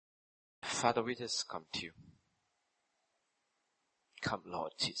Father, we just come to you. Come,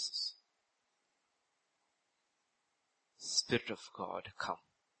 Lord Jesus. Spirit of God, come.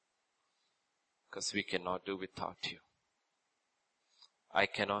 Because we cannot do without you. I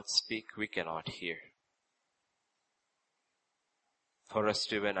cannot speak, we cannot hear. For us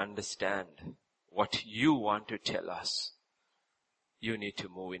to even understand what you want to tell us, you need to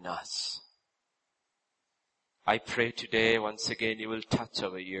move in us. I pray today once again you will touch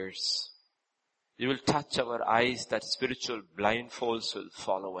our ears. You will touch our eyes, that spiritual blindfolds will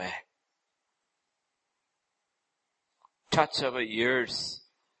fall away. Touch our ears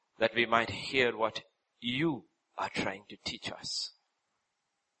that we might hear what you are trying to teach us.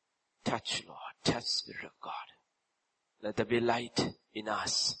 Touch, Lord. Touch, Spirit of God. Let there be light in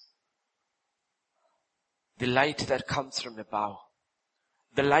us. The light that comes from above.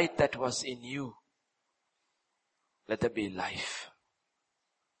 The light that was in you. Let there be life.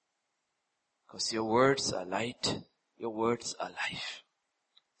 Because your words are light. Your words are life.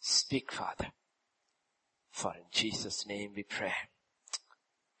 Speak, Father. For in Jesus' name we pray.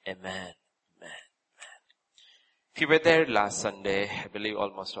 Amen. Amen. If you were there last Sunday, I believe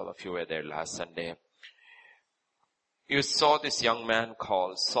almost all of you were there last Sunday, you saw this young man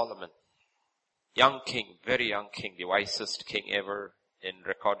called Solomon. Young king, very young king, the wisest king ever in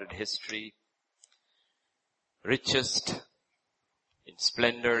recorded history. Richest in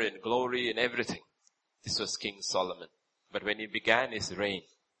splendor, in glory, in everything. This was King Solomon. But when he began his reign,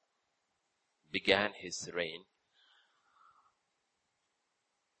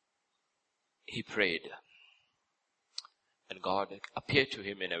 he prayed. And God appeared to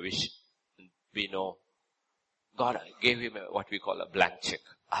him in a vision. And we know God gave him what we call a blank check.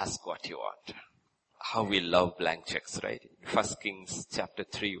 Ask what you want. How we love blank checks, right? 1 Kings chapter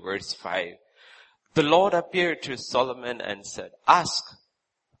 3 verse 5. The Lord appeared to Solomon and said, ask,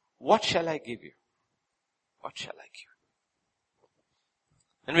 what shall I give you? What shall I give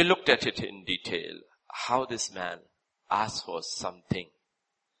you? And we looked at it in detail, how this man asked for something.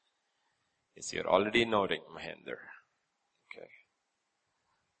 Yes, you're already nodding, Mahendra. Okay.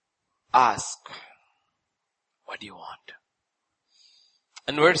 Ask, what do you want?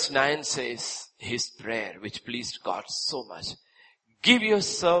 And verse 9 says, his prayer, which pleased God so much, give your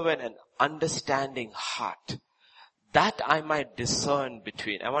servant an understanding heart, that I might discern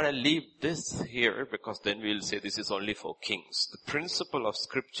between. I want to leave this here because then we'll say this is only for kings. The principle of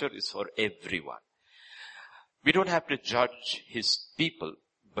scripture is for everyone. We don't have to judge his people,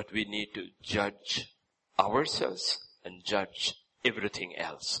 but we need to judge ourselves and judge everything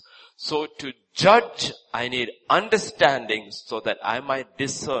else. So to judge, I need understanding so that I might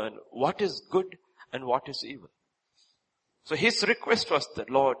discern what is good and what is evil. So his request was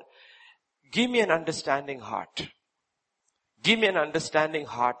that, Lord, give me an understanding heart. Give me an understanding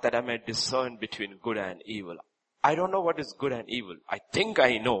heart that I may discern between good and evil. I don't know what is good and evil. I think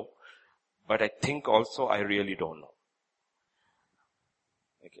I know, but I think also I really don't know.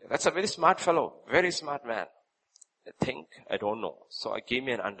 Okay, that's a very smart fellow, very smart man. I think I don't know. So give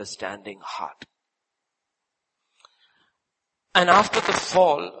me an understanding heart. And after the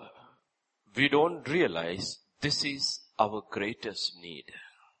fall, we don't realize this is our greatest need.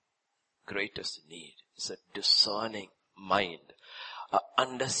 Greatest need is a discerning mind, a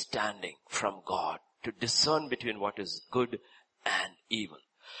understanding from God to discern between what is good and evil.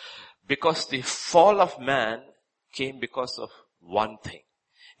 Because the fall of man came because of one thing.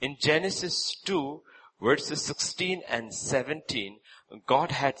 In Genesis 2, verses 16 and 17,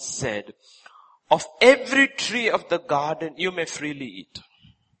 God had said, of every tree of the garden you may freely eat.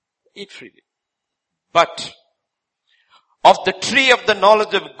 Eat freely. But of the tree of the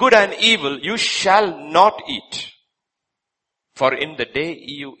knowledge of good and evil you shall not eat. For in the day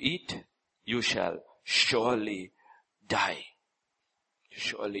you eat, you shall surely die.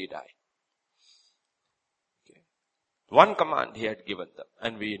 Surely die. Okay. One command he had given them,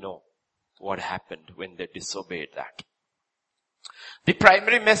 and we know what happened when they disobeyed that. The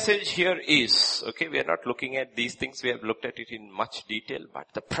primary message here is, okay, we are not looking at these things, we have looked at it in much detail, but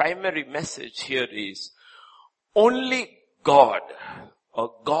the primary message here is only God,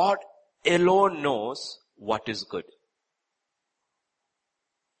 or God alone knows what is good.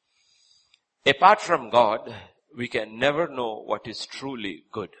 Apart from God, we can never know what is truly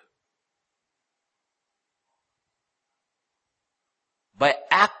good. By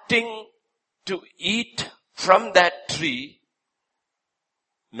acting to eat from that tree,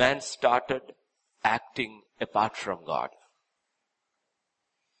 man started acting apart from God.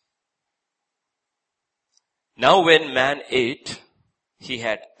 Now when man ate, he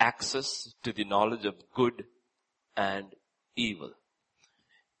had access to the knowledge of good and evil.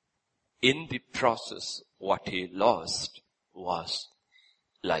 in the process, what he lost was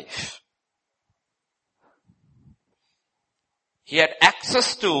life. He had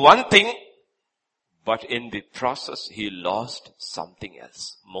access to one thing, but in the process, he lost something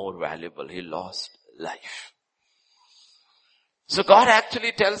else more valuable. He lost life. So God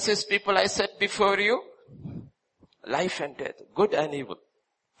actually tells his people, I set before you life and death, good and evil.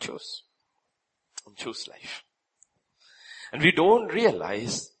 Choose. And choose life. And we don't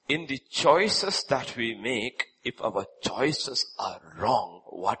realize in the choices that we make, if our choices are wrong,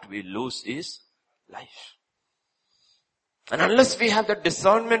 what we lose is life. And unless we have the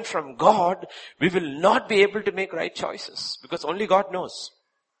discernment from God, we will not be able to make right choices. Because only God knows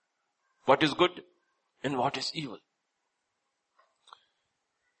what is good and what is evil.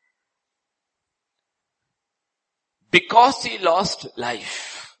 Because he lost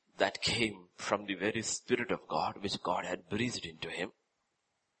life that came from the very Spirit of God, which God had breathed into him,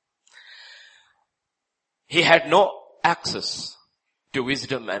 he had no access to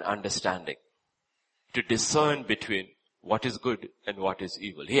wisdom and understanding, to discern between what is good and what is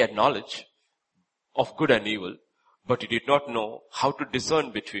evil. He had knowledge of good and evil, but he did not know how to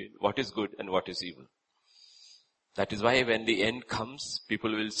discern between what is good and what is evil. That is why when the end comes,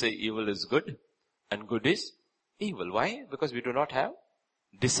 people will say evil is good and good is evil. Why? Because we do not have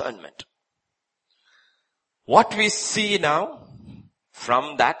discernment. What we see now,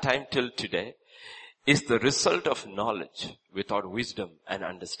 from that time till today, is the result of knowledge without wisdom and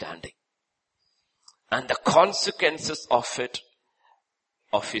understanding. And the consequences of it,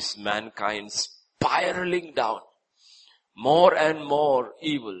 of his mankind spiraling down, more and more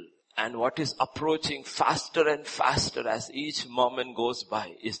evil, and what is approaching faster and faster as each moment goes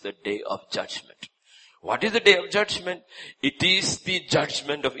by is the day of judgment. What is the day of judgment? It is the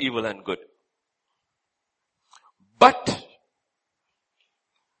judgment of evil and good. But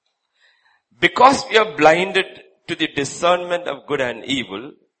because we are blinded to the discernment of good and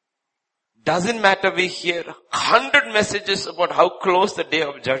evil, doesn't matter we hear 100 messages about how close the day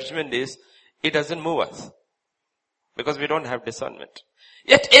of judgment is, it doesn't move us. Because we don't have discernment.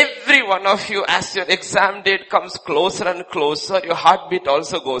 Yet every one of you, as your exam date comes closer and closer, your heartbeat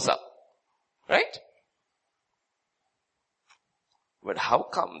also goes up. Right? But how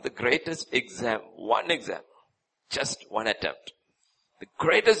come the greatest exam, just one attempt, the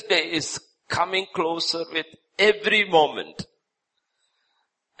greatest day is coming closer with every moment,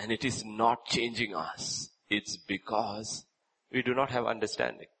 and it is not changing us? It's because we do not have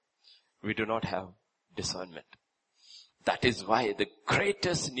understanding. We do not have discernment. That is why the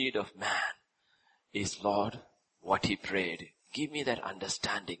greatest need of man is, Lord, what he prayed. Give me that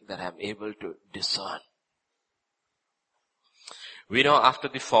understanding that I'm able to discern. We know after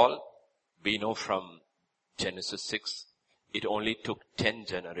the fall, we know from Genesis 6, it only took 10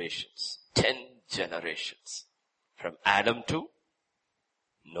 generations. 10 generations. From Adam to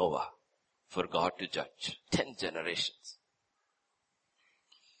Noah for God to judge. 10 generations.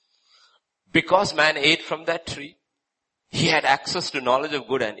 Because man ate from that tree, he had access to knowledge of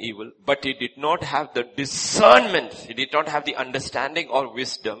good and evil, but he did not have the discernment. He did not have the understanding or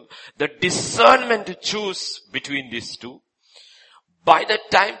wisdom, the discernment to choose between these two. By the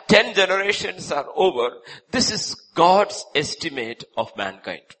time 10 generations are over, this is God's estimate of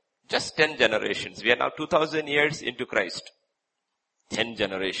mankind. Just 10 generations. We are now 2000 years into Christ. 10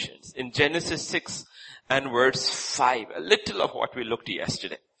 generations. In Genesis 6 and verse 5, a little of what we looked at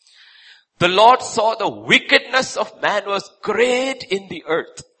yesterday. The Lord saw the wickedness of man was great in the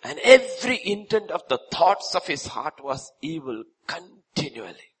earth, and every intent of the thoughts of his heart was evil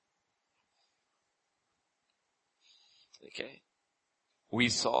continually. Okay. We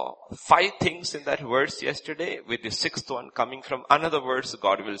saw 5 things in that verse yesterday, with the 6th one coming from another verse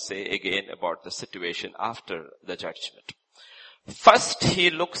God will say again about the situation after the judgment. First he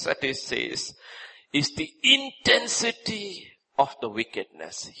looks at it, says, is the intensity of the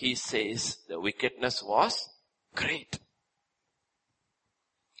wickedness. He says the wickedness was great.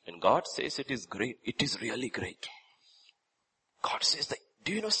 And God says it is great. It is really great. God says that,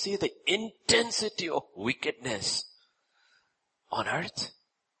 do you not see the intensity of wickedness on earth?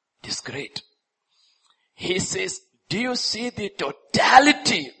 It is great. He says, do you see the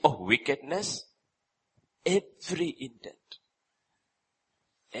totality of wickedness? Every intent.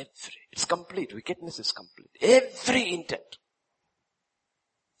 It's complete. Wickedness is complete. Every intent.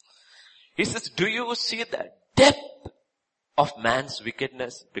 He says, do you see the depth of man's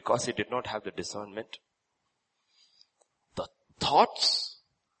wickedness because he did not have the discernment? The thoughts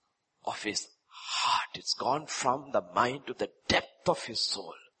of his heart, it's gone from the mind to the depth of his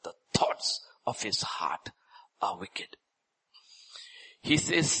soul. The thoughts of his heart are wicked. He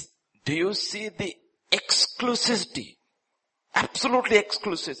says, do you see the exclusivity, absolutely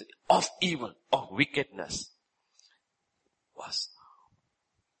exclusivity of evil, of wickedness? Was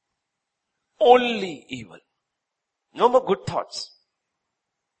only evil. No more good thoughts.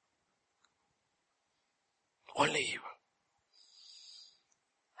 Only evil.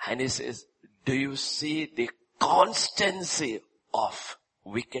 And he says, do you see the constancy of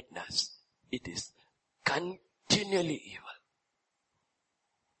wickedness? It is continually evil.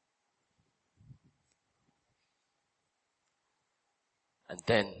 And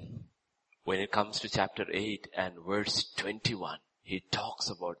then, when it comes to chapter 8 and verse 21, he talks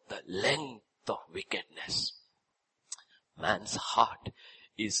about the length of wickedness. Man's heart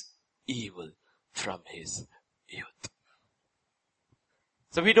is evil from his youth.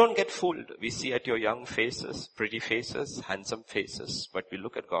 So we don't get fooled. We see at your young faces, pretty faces, handsome faces, but we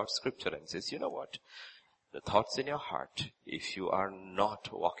look at God's scripture and says, you know what? The thoughts in your heart, if you are not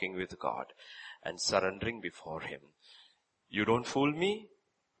walking with God and surrendering before Him, you don't fool me.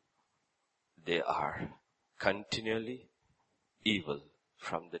 They are continually evil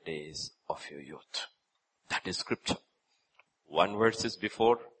from the days of your youth. That is scripture. One verse is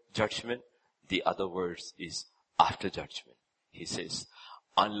before judgment. The other verse is after judgment. He says,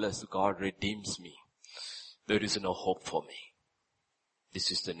 unless God redeems me, there is no hope for me.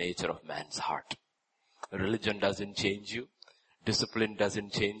 This is the nature of man's heart. Religion doesn't change you. Discipline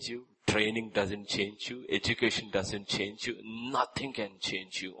doesn't change you. Training doesn't change you. Education doesn't change you. Nothing can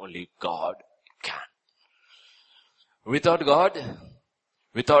change you. Only God can. Without God,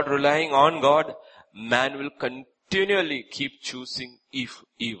 without relying on God, man will continually keep choosing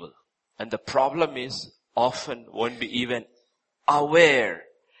evil. And the problem is, often won't be even aware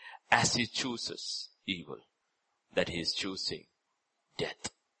as he chooses evil, that he is choosing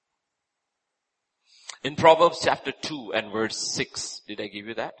death. In Proverbs chapter 2 and verse 6, did I give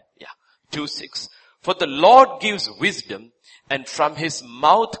you that? Yeah, 2:6. For the Lord gives wisdom, and from his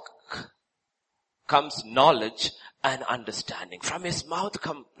mouth comes knowledge and understanding. From his mouth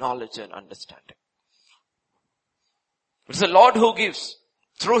come knowledge and understanding. It's the Lord who gives.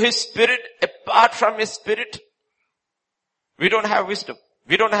 Through his Spirit, apart from his Spirit, we don't have wisdom.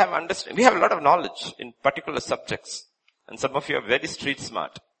 We don't have understanding. We have a lot of knowledge in particular subjects. And some of you are very street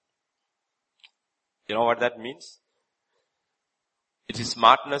smart. You know what that means? It is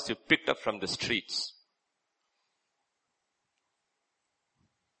smartness you picked up from the streets.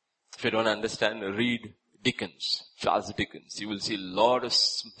 If you don't understand, read Dickens, Charles Dickens. You will see a lot of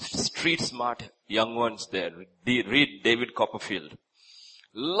street smart young ones there. Read David Copperfield.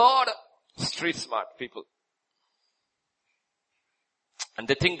 Lot of street smart people. And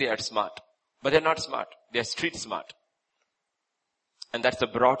they think they are smart. But they're not smart. They're street smart. And that's a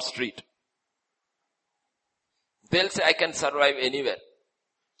broad street. They'll say, I can survive anywhere.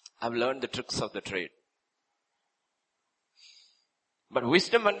 I've learned the tricks of the trade. But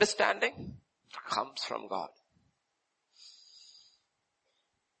wisdom, understanding comes from God.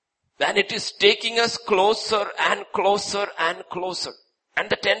 And it is taking us closer and closer and closer. And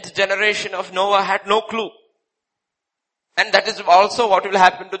the 10th generation of Noah had no clue. And that is also what will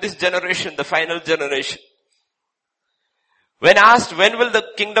happen to this generation, the final generation. When asked, when will the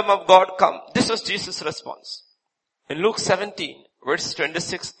kingdom of God come? This was Jesus' response. In Luke 17, verse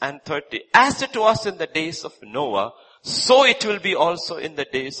 26 and 30, as it was in the days of Noah, so it will be also in the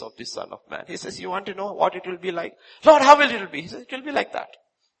days of the Son of Man. He says, you want to know what it will be like? Lord, how will it be? He says, it will be like that.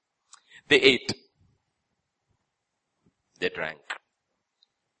 They ate. They drank.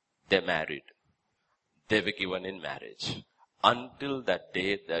 They married. They were given in marriage. Until that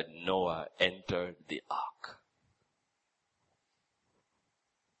day that Noah entered the ark.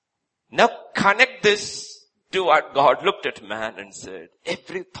 Now connect this to what God looked at man and said,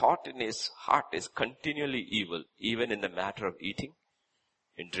 every thought in his heart is continually evil, even in the matter of eating,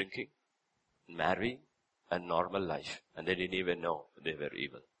 in drinking, in marrying, and normal life. And they didn't even know they were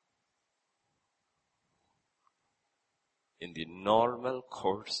evil. In the normal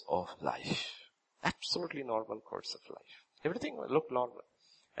course of life, absolutely normal course of life, everything looked normal.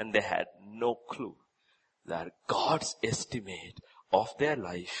 And they had no clue that God's estimate of their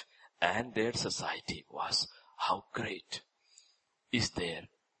life and their society was how great is their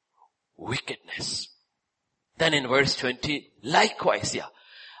wickedness. Then in verse 20, likewise,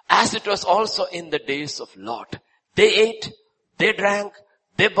 as it was also in the days of Lot, they ate, they drank,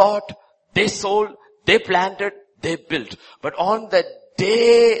 they bought, they sold, they planted, they built. But on the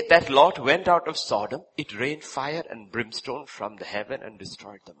day that Lot went out of Sodom, it rained fire and brimstone from the heaven and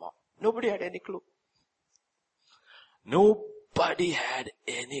destroyed them all. Nobody had any clue. Nobody had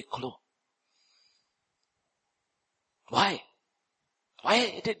any clue. Why?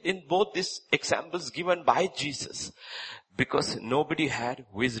 Why did in both these examples given by Jesus? Because nobody had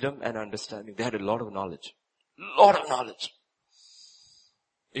wisdom and understanding. They had a lot of knowledge. Lot of knowledge.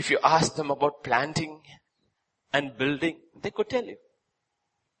 If you ask them about planting and building, they could tell you.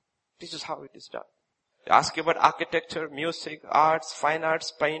 This is how it is done. They ask you about architecture, music, arts, fine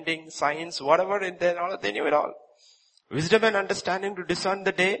arts, painting, science, whatever in there, they knew it all. Wisdom and understanding to discern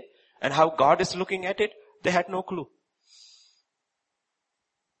the day and how God is looking at it, they had no clue.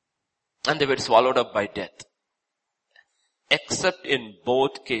 And they were swallowed up by death. Except in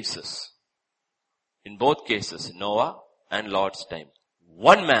both cases. In both cases, Noah and Lot's time.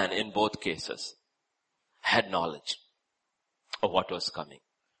 One man in both cases had knowledge of what was coming.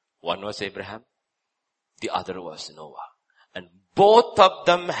 One was Abraham, the other was Noah. And both of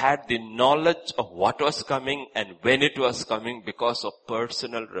them had the knowledge of what was coming and when it was coming because of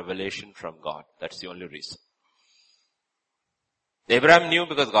personal revelation from God. That's the only reason. Abraham knew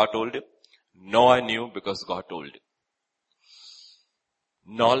because God told him. Noah knew because God told him.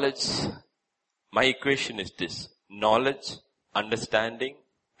 Knowledge, my equation is this. Knowledge, understanding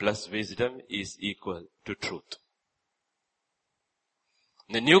plus wisdom is equal to truth.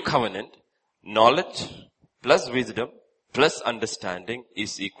 In the new covenant, knowledge plus wisdom plus understanding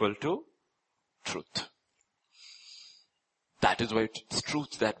is equal to truth. That is why it's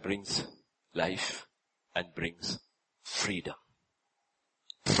truth that brings life and brings freedom.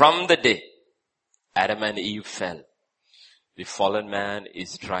 From the day Adam and Eve fell, the fallen man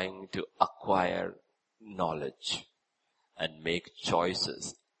is trying to acquire knowledge and make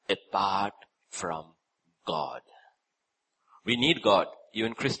choices apart from God. We need God.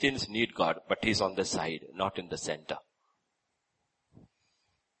 Even Christians need God, but He's on the side, not in the center.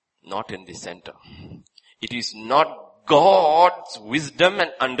 Not in the center. It is not God's wisdom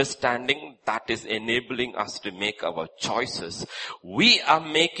and understanding that is enabling us to make our choices. We are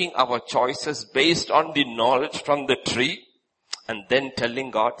making our choices based on the knowledge from the tree and then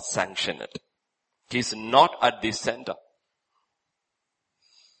telling God, sanction it. He's not at the center.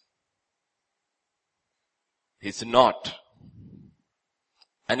 He's not.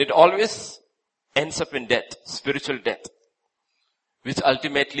 And it always ends up in death, spiritual death, which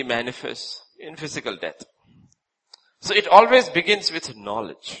ultimately manifests in physical death. So it always begins with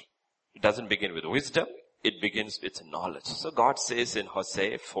knowledge. It doesn't begin with wisdom. It begins with knowledge. So God says in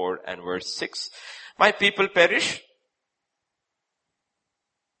Hosea 4 and verse 6, my people perish,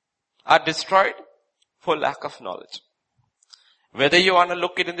 are destroyed for lack of knowledge. Whether you want to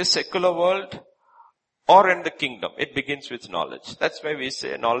look it in the secular world or in the kingdom, it begins with knowledge. That's why we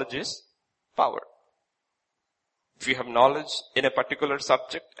say knowledge is power. If you have knowledge in a particular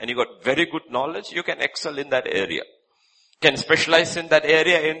subject and you got very good knowledge, you can excel in that area. Can specialize in that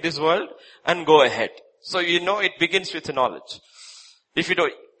area in this world and go ahead. So you know it begins with knowledge. If you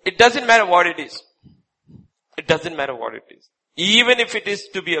don't, it doesn't matter what it is. It doesn't matter what it is. Even if it is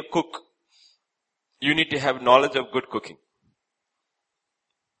to be a cook, you need to have knowledge of good cooking.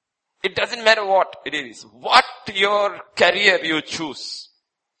 It doesn't matter what it is. What your career you choose.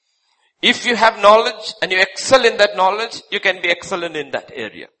 If you have knowledge and you excel in that knowledge, you can be excellent in that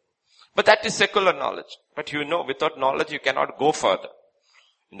area. But that is secular knowledge. But you know, without knowledge you cannot go further.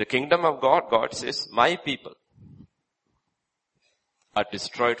 In the kingdom of God, God says, my people are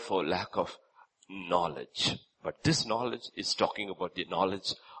destroyed for lack of knowledge. But this knowledge is talking about the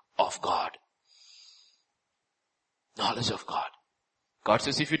knowledge of God. Knowledge of God. God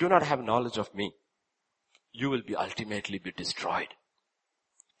says, if you do not have knowledge of me, you will be ultimately be destroyed.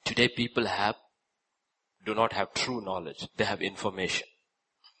 Today people do not have true knowledge. They have information.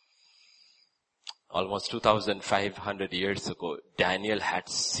 Almost 2,500 years ago, Daniel had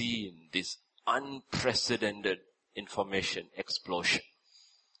seen this unprecedented information explosion.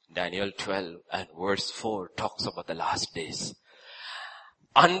 Daniel 12 and verse 4 talks about the last days.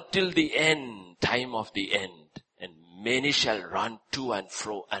 Until the end, time of the end, and many shall run to and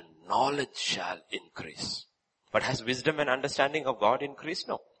fro, and knowledge shall increase. But has wisdom and understanding of God increased?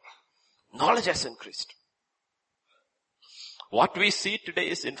 No. Knowledge has increased. What we see today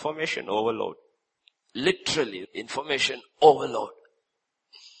is information overload. Literally, information overload.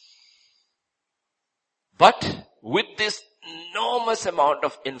 But with this enormous amount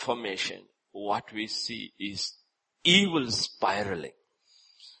of information, what we see is evil spiraling.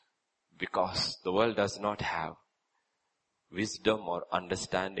 Because the world does not have wisdom or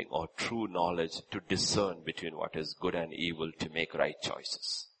understanding or true knowledge to discern between what is good and evil to make right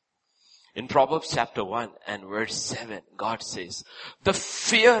choices. In Proverbs chapter 1 and verse 7, God says, the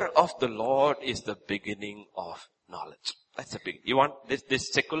fear of the Lord is the beginning of knowledge. That's a big, you want this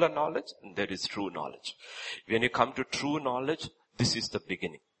secular knowledge, and there is true knowledge. When you come to true knowledge, This is the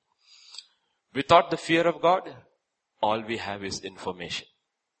beginning. Without the fear of God, all we have is information.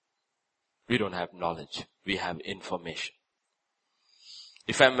 We don't have knowledge. We have information.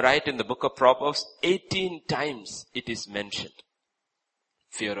 If I'm right, in the book of Proverbs, 18 times it is mentioned.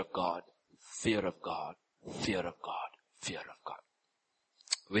 Fear of God, fear of God, fear of God, fear of God.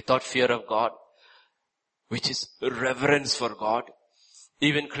 Without fear of God, which is reverence for God,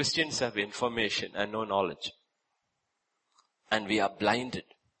 even Christians have information and no knowledge. And we are blinded.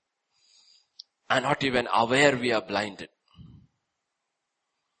 And not even aware we are blinded.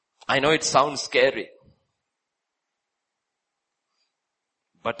 I know it sounds scary.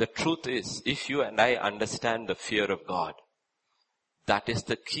 But the truth is, if you and I understand the fear of God, that is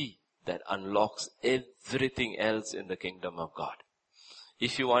the key that unlocks everything else in the kingdom of God.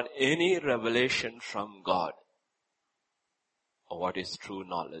 If you want any revelation from God, or what is true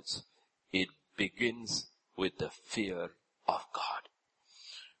knowledge, it begins with the fear of God.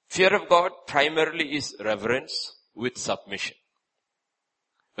 Fear of God primarily is reverence with submission.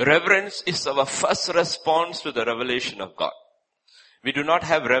 Reverence is our first response to the revelation of God. We do not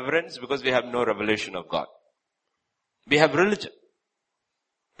have reverence because we have no revelation of God. We have religion.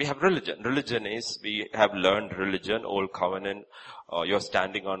 We have religion. Religion is, we have learned religion, old covenant, you're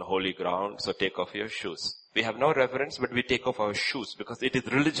standing on holy ground, so take off your shoes. We have no reverence, but we take off our shoes because it is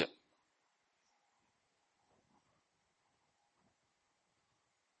religion.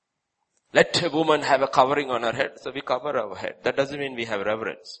 Let a woman have a covering on her head, so we cover our head. That doesn't mean we have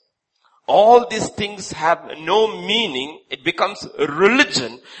reverence. All these things have no meaning. It becomes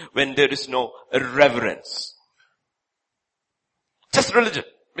religion when there is no reverence. Just religion.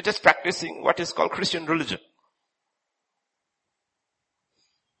 We're just practicing what is called Christian religion.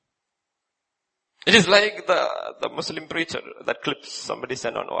 It is like the Muslim preacher, that clip somebody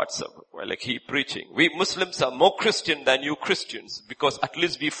sent on WhatsApp, like he preaching. We Muslims are more Christian than you Christians because at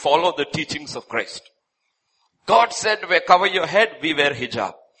least we follow the teachings of Christ. God said, cover your head, we wear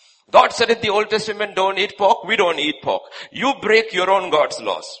hijab. God said in the Old Testament, don't eat pork, we don't eat pork. You break your own God's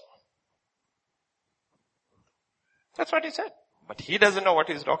laws. That's what he said. But he doesn't know what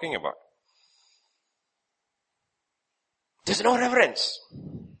he's talking about. There's no reverence.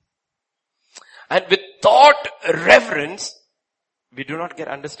 And without reverence, we do not get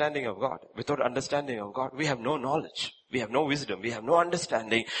understanding of God. Without understanding of God, we have no knowledge. We have no wisdom. We have no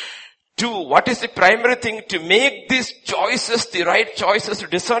understanding. Two, what is the primary thing? To make these choices, the right choices, to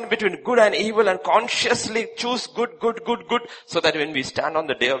discern between good and evil and consciously choose good, so that when we stand on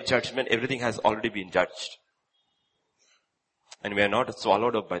the day of judgment, everything has already been judged. And we are not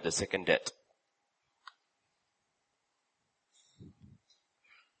swallowed up by the second death.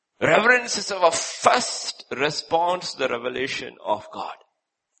 Reverence is our first response to the revelation of God.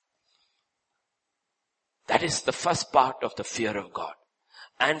 That is the first part of the fear of God.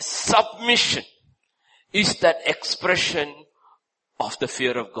 And submission is that expression of the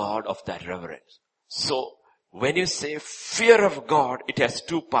fear of God, of that reverence. So, when you say fear of God, it has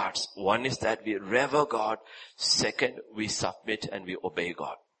two parts. One is that we revere God. Second, we submit and we obey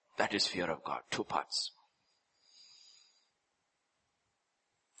God. That is fear of God. Two parts.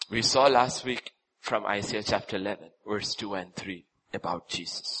 We saw last week from Isaiah chapter 11, verse 2 and 3 about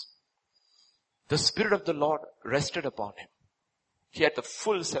Jesus. The Spirit of the Lord rested upon him. He had the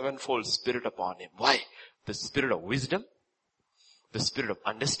full sevenfold Spirit upon him. Why? The Spirit of wisdom, the Spirit of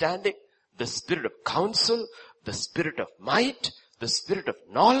understanding, the Spirit of counsel, the Spirit of might, the Spirit of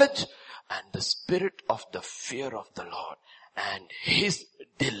knowledge, and the Spirit of the fear of the Lord. And his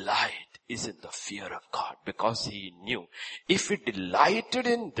delight is in the fear of God, because he knew if he delighted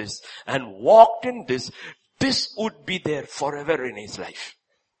in this and walked in this, this would be there forever in his life.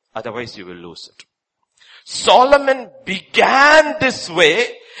 Otherwise you will lose it. Solomon began this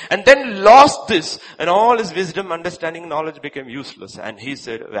way and then lost this, and all his wisdom, understanding, knowledge became useless. And he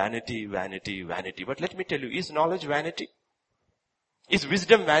said, vanity, vanity, vanity. But let me tell you, is knowledge vanity? Is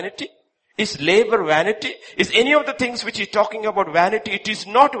wisdom vanity? Is labor vanity? Is any of the things which he's talking about vanity? It is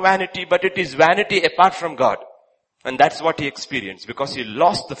not vanity, but it is vanity apart from God. And that's what he experienced, because he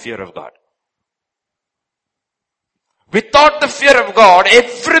lost the fear of God. Without the fear of God,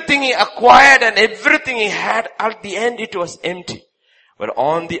 everything he acquired and everything he had, at the end it was empty. But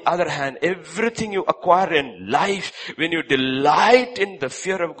on the other hand, everything you acquire in life, when you delight in the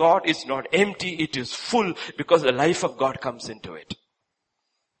fear of God, is not empty, it is full, because the life of God comes into it.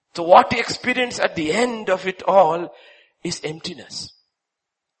 So what he experienced at the end of it all is emptiness.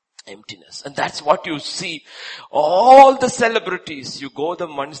 Emptiness. And that's what you see. All the celebrities, you go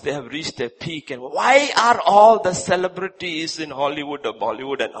them once they have reached their peak. And why are all the celebrities in Hollywood or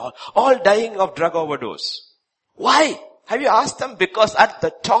Bollywood and all dying of drug overdose? Why? Have you asked them? Because at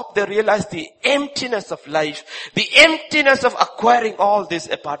the top they realize the emptiness of life, the emptiness of acquiring all this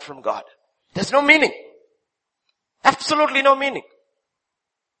apart from God. There's no meaning. Absolutely no meaning.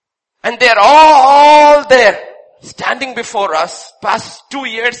 And they're all there, standing before us. Past 2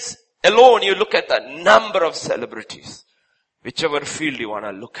 years alone, you look at the number of celebrities. Whichever field you want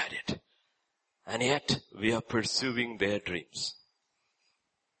to look at it. And yet, we are pursuing their dreams.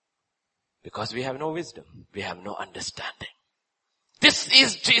 Because we have no wisdom. We have no understanding. This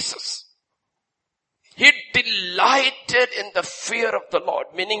is Jesus. He delighted in the fear of the Lord,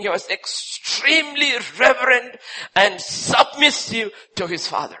 meaning he was extremely reverent and submissive to his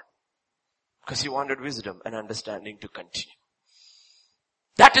Father. Because he wanted wisdom and understanding to continue.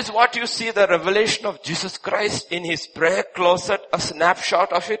 That is what you see the revelation of Jesus Christ in his prayer closet, a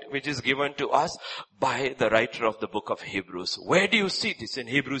snapshot of it, which is given to us by the writer of the book of Hebrews. Where do you see this? In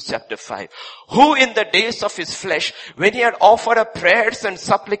Hebrews chapter 5. Who in the days of his flesh, when he had offered up prayers and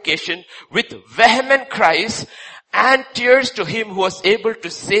supplication with vehement cries and tears to him who was able to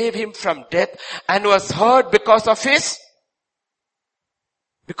save him from death, and was heard because of his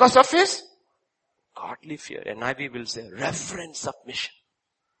godly fear. NIV will say reverent submission.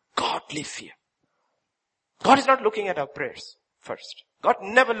 Godly fear. God is not looking at our prayers first. God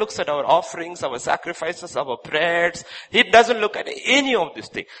never looks at our offerings, our sacrifices, our prayers. He doesn't look at any of these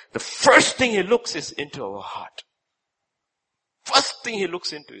things. The first thing he looks is into our heart. First thing he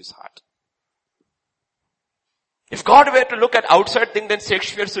looks into his heart. If God were to look at outside things, then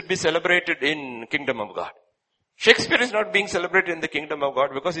Shakespeare should be celebrated in Kingdom of God. Shakespeare is not being celebrated in the kingdom of God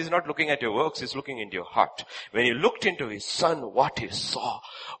because he's not looking at your works, he's looking into your heart. When he looked into his son, what he saw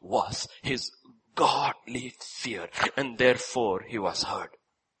was his godly fear, and therefore he was heard.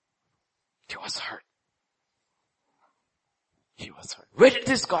 He was heard. He was heard. Where did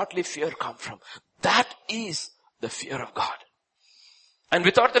this godly fear come from? That is the fear of God. And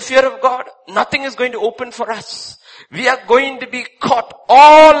without the fear of God, nothing is going to open for us. We are going to be caught,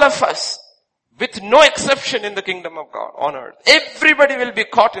 all of us, with no exception in the kingdom of God on earth. Everybody will be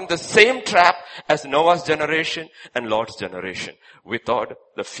caught in the same trap as Noah's generation and Lot's generation without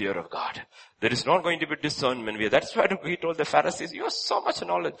the fear of God. There is not going to be discernment. That's why he told the Pharisees, you have so much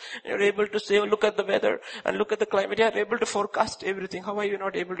knowledge. You're able to say, look at the weather and look at the climate. You're able to forecast everything. How are you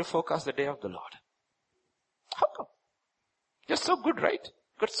not able to forecast the day of the Lord? How come? You're so good, right?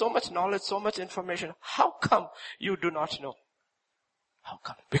 Got so much knowledge, so much information. How come you do not know? How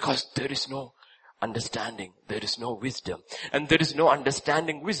come? Because there is no understanding. There is no wisdom. And there is no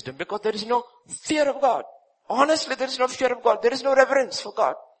understanding wisdom because there is no fear of God. Honestly, there is no fear of God. There is no reverence for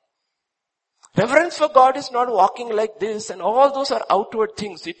God. Reverence for God is not walking like this, and all those are outward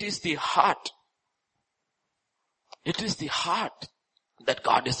things. It is the heart. It is the heart that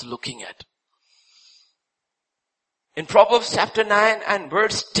God is looking at. In Proverbs chapter 9 and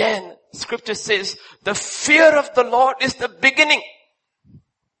verse 10, scripture says, the fear of the Lord is the beginning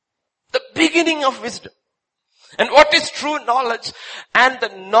of wisdom. And what is true knowledge? And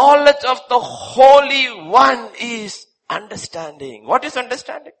the knowledge of the Holy One is understanding. What is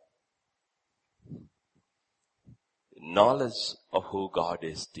understanding? Knowledge of who God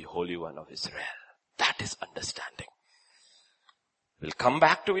is, the Holy One of Israel. That is understanding. We'll come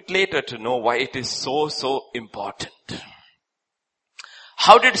back to it later to know why it is so important.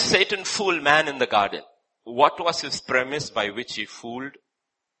 How did Satan fool man in the garden? What was his premise by which he fooled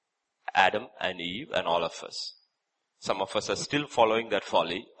Adam and Eve and all of us? Some of us are still following that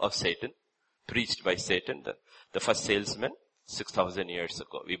folly of Satan, preached by Satan, the first salesman, 6,000 years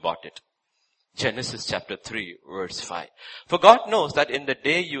ago. We bought it. Genesis chapter 3 verse 5. For God knows that in the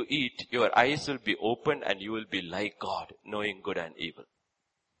day you eat, your eyes will be opened and you will be like God, knowing good and evil.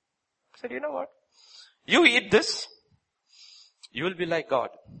 I said, you know what? You eat this, you will be like God.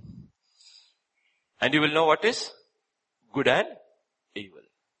 And you will know what is good and evil.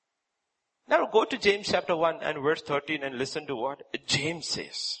 Now go to James chapter 1 and verse 13 and listen to what James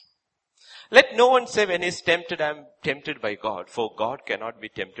says. Let no one say when he is tempted, I am tempted by God, for God cannot be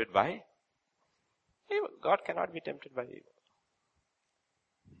tempted by evil. God cannot be tempted by evil.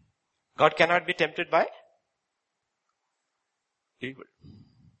 God cannot be tempted by evil.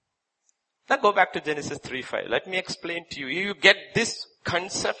 Now go back to Genesis 3:5. Let me explain to you. If you get this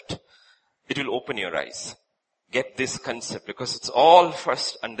concept, it will open your eyes. Get this concept because it's all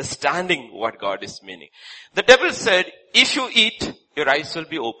first understanding what God is meaning. The devil said, if you eat, your eyes will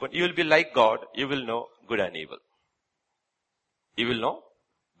be open. You will be like God. You will know good and evil. You will know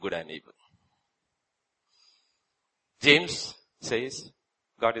good and evil. James says,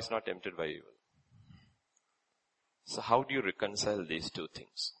 God is not tempted by evil. So how do you reconcile these two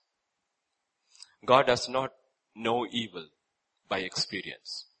things? God does not know evil by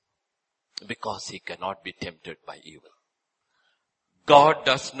experience because he cannot be tempted by evil. God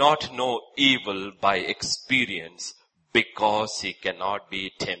does not know evil by experience because he cannot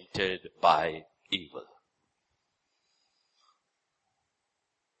be tempted by evil.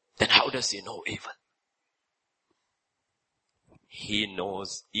 Then how does he know evil? He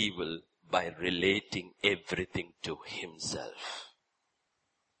knows evil by relating everything to himself.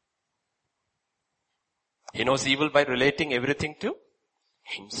 He knows evil by relating everything to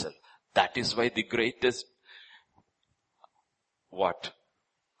himself. That is why the greatest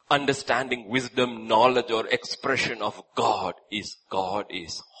understanding, wisdom, knowledge or expression of God is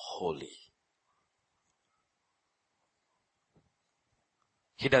holy.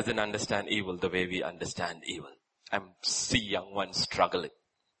 He doesn't understand evil the way we understand evil. I see young ones struggling.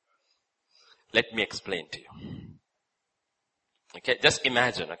 Let me explain to you. Okay, just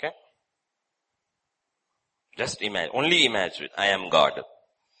imagine, okay? Just imagine, only imagine, I am God.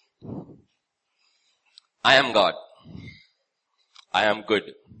 I am God. I am good.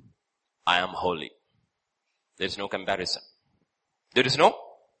 I am holy. There is no comparison. There is no,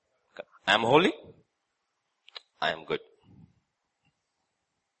 I am holy. I am good.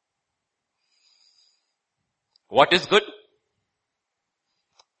 What is good?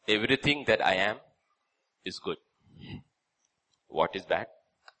 Everything that I am is good. What is bad?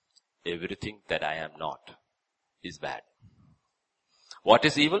 Everything that I am not is bad. What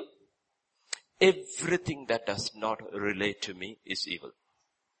is evil? Everything that does not relate to me is evil.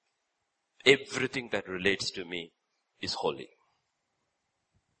 Everything that relates to me is holy.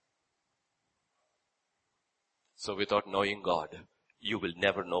 So without knowing God, you will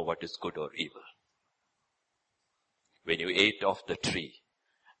never know what is good or evil. When you ate off the tree,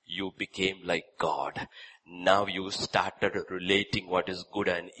 you became like God. Now you started relating what is good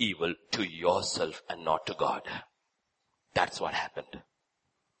and evil to yourself and not to God. That's what happened.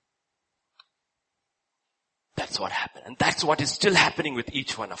 That's what happened. And that's what is still happening with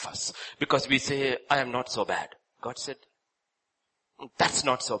each one of us. Because we say, I am not so bad. God said, that's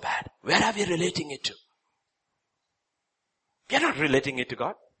not so bad. Where are we relating it to? We are not relating it to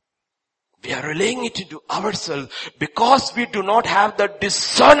God. We are relaying it into ourselves because we do not have the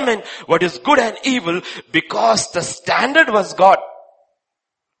discernment what is good and evil because the standard was God.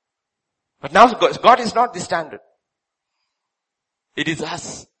 But now God is not the standard. It is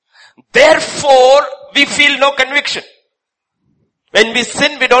us. Therefore, we feel no conviction. When we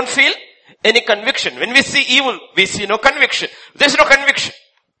sin, we don't feel any conviction. When we see evil, we see no conviction. There's no conviction.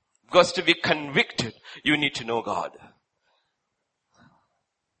 Because to be convicted, you need to know God.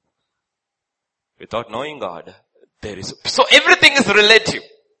 Without knowing God, so everything is relative.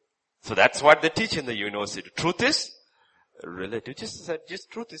 So that's what they teach in the university. Truth is relative.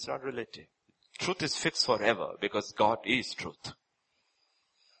 Just truth is not relative. Truth is fixed forever because God is truth.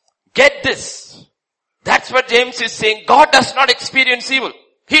 Get this. That's what James is saying. God does not experience evil.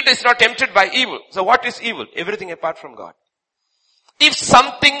 He is not tempted by evil. So what is evil? Everything apart from God. If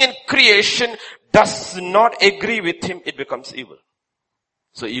something in creation does not agree with him, it becomes evil.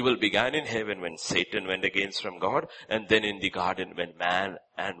 So evil began in heaven when Satan went against from God, and then in the garden when man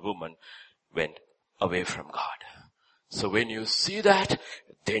and woman went away from God. So when you see that,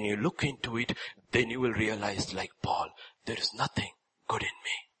 then you look into it, then you will realize like Paul, there is nothing good in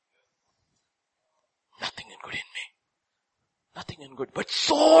me. Nothing good in me. Nothing in good. But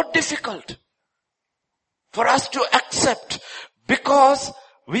so difficult for us to accept because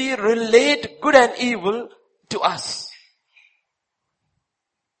we relate good and evil to us.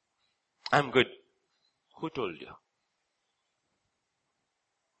 I'm good. Who told you?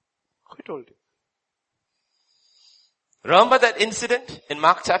 Who told you? Remember that incident in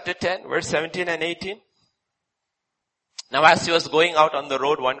Mark chapter 10, verse 17 and 18? Now as he was going out on the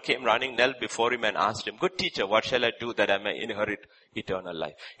road, one came running, knelt before him and asked him, good teacher, what shall I do that I may inherit eternal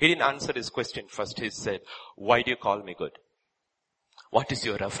life? He didn't answer his question first. He said, why do you call me good? What is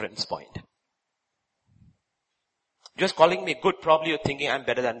your reference point? Just calling me good, probably you're thinking I'm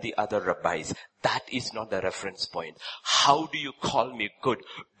better than the other rabbis. That is not the reference point. How do you call me good?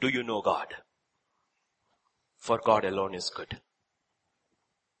 Do you know God? For God alone is good.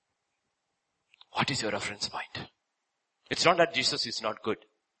 What is your reference point? It's not that Jesus is not good.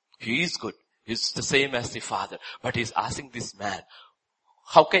 He is good. He's the same as the Father. But he's asking this man,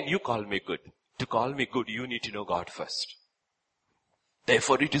 how can you call me good? To call me good, you need to know God first.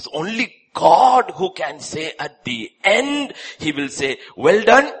 Therefore, it is only God who can say at the end, he will say, well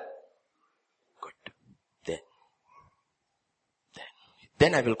done. Good. Then.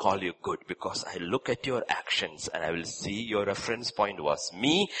 then I will call you good, because I look at your actions and I will see your reference point was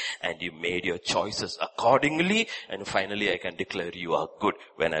me, and you made your choices accordingly, and finally I can declare you are good.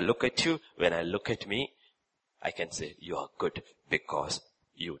 When I look at you, when I look at me, I can say you are good because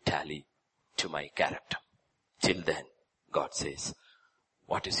you tally to my character. Till then, God says,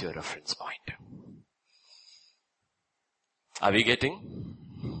 what is your reference point? Are we getting?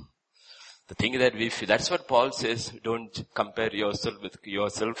 The thing that we feel, that's what Paul says, don't compare yourself with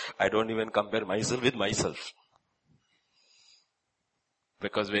yourself. I don't even compare myself with myself.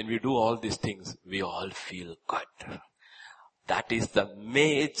 Because when we do all these things, we all feel good. That is the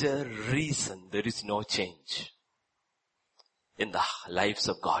major reason there is no change in the lives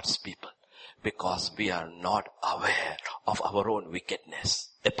of God's people. Because we are not aware of our own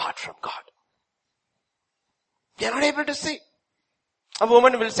wickedness apart from God. We are not able to see. A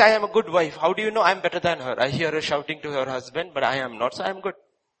woman will say, I am a good wife. How do you know I am better than her? I hear her shouting to her husband, but I am not, so I am good.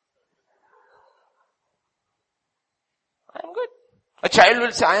 I am good. A child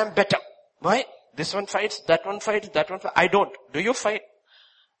will say, I am better. Why? This one fights, that one fights, that one fights. I don't. Do you fight?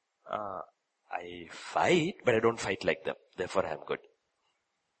 I fight, but I don't fight like them. Therefore I am good.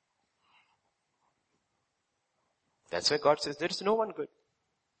 That's why God says, there is no one good.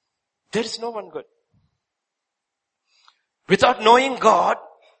 There is no one good. Without knowing God,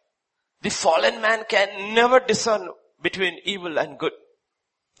 the fallen man can never discern between evil and good.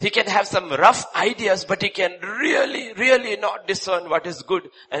 He can have some rough ideas, but he can really not discern what is good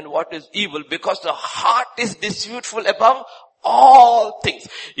and what is evil, because the heart is deceitful above all things.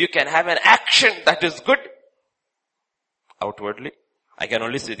 You can have an action that is good outwardly. I can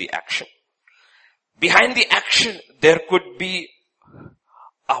only see the action. Behind the action, there could be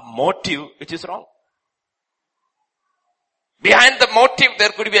a motive which is wrong. Behind the motive, there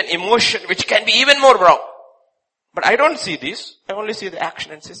could be an emotion which can be even more wrong. But I don't see this. I only see the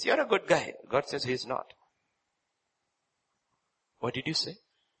action and says, you're a good guy. God says he's not. What did you say?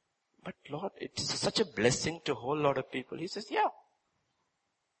 But Lord, it is such a blessing to a whole lot of people. He says, yeah.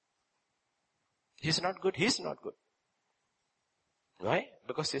 He's not good. He's not good. Why?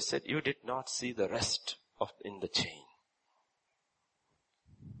 Because he said, you did not see the rest in the chain.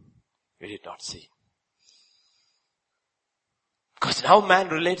 You did not see. Because now man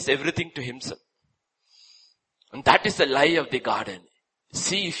relates everything to himself. And that is the lie of the garden.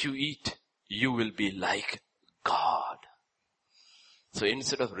 See, if you eat, you will be like God. So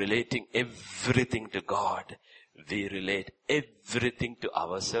instead of relating everything to God, we relate everything to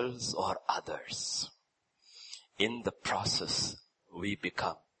ourselves or others. In the process, we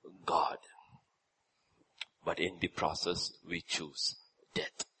become God. But in the process, we choose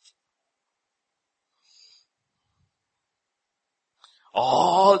death.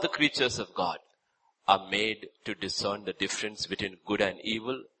 All the creatures of God are made to discern the difference between good and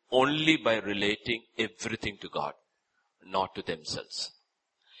evil only by relating everything to God, not to themselves.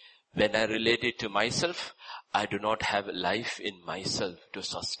 When I relate it to myself, I do not have life in myself to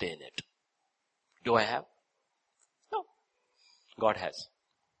sustain it. Do I have? No. God has.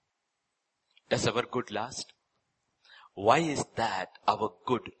 Does our good last? Why is that our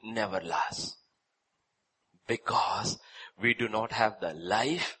good never lasts? Because we do not have the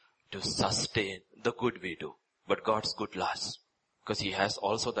life to sustain the good we do. But God's good lasts, because he has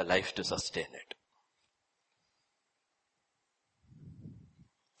also the life to sustain it.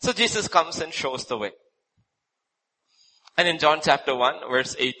 So Jesus comes and shows the way. And in John chapter 1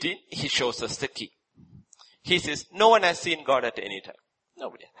 verse 18, he shows us the key. He says, no one has seen God at any time.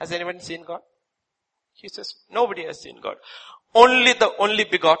 Nobody. Has anyone seen God? He says, nobody has seen God. Only the only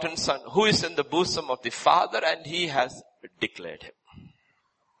begotten Son, who is in the bosom of the Father, and he has declared him.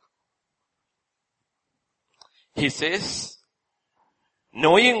 He says,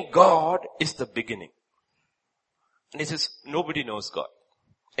 knowing God is the beginning. And he says, nobody knows God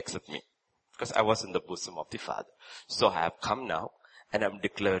except me, because I was in the bosom of the Father. So I have come now and I'm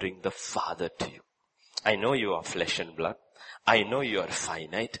declaring the Father to you. I know you are flesh and blood. I know you are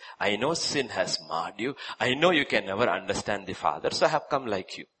finite. I know sin has marred you. I know you can never understand the Father. So I have come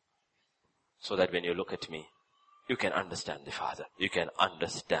like you, so that when you look at me, you can understand the Father. You can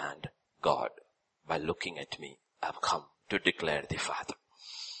understand God. By looking at me, I have come to declare the Father.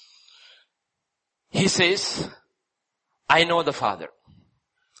 He says, I know the Father.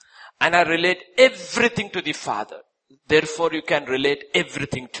 And I relate everything to the Father. Therefore you can relate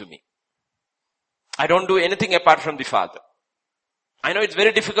everything to me. I don't do anything apart from the Father. I know it's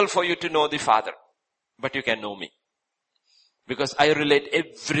very difficult for you to know the Father, but you can know me. Because I relate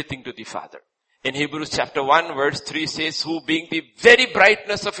everything to the Father. In Hebrews chapter 1 verse 3 says, who being the very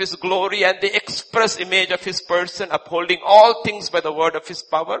brightness of his glory and the express image of his person, upholding all things by the word of his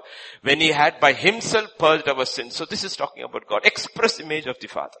power, when he had by himself purged our sins. So this is talking about God, express image of the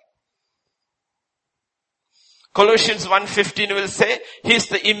Father. Colossians 1:15 will say, he is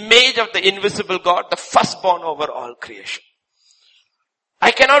the image of the invisible God, the firstborn over all creation.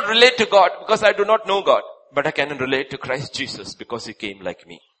 I cannot relate to God because I do not know God, but I can relate to Christ Jesus because he came like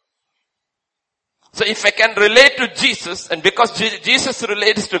me. So if I can relate to Jesus, and because Jesus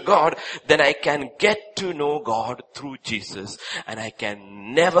relates to God, then I can get to know God through Jesus, and I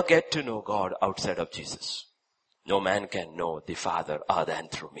can never get to know God outside of Jesus. No man can know the Father other than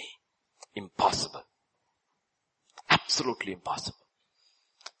through me. Impossible. Absolutely impossible.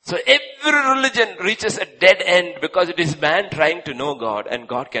 So every religion reaches a dead end because it is man trying to know God, and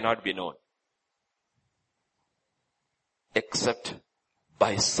God cannot be known. Except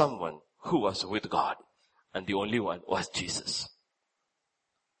by someone who was with God, and the only one was Jesus.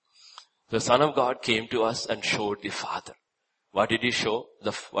 The Son of God came to us and showed the Father. What did he show?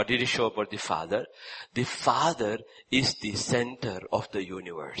 What did he show about the Father? The Father is the center of the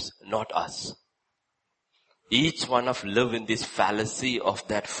universe, not us. Each one of live in this fallacy of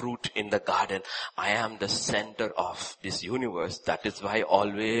that fruit in the garden. I am the center of this universe. That is why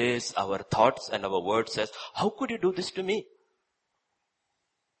always our thoughts and our words says, how could you do this to me?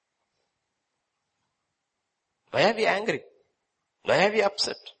 Why are we angry? Why are we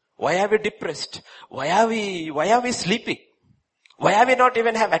upset? Why are we depressed? Why are we sleeping? Why are we not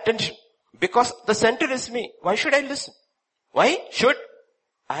even have attention? Because the center is me. Why should I listen? Why should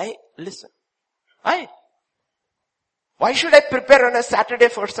I listen? Why? Why should I prepare on a Saturday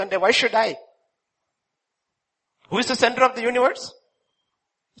for Sunday? Why should I? Who is the center of the universe?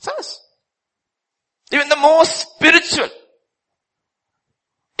 It's us. Even the most spiritual.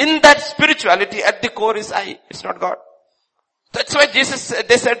 In that spirituality, at the core is I. It's not God. That's why they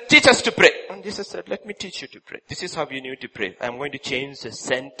said, teach us to pray. And Jesus said, let me teach you to pray. This is how you need to pray. I'm going to change the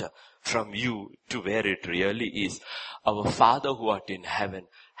center from you to where it really is. Our Father who art in heaven,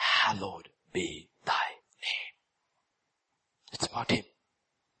 hallowed be thy name. It's about him.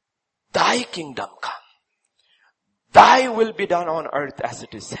 Thy kingdom come. Thy will be done on earth as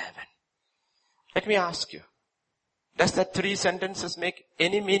it is heaven. Let me ask you. Does that 3 sentences make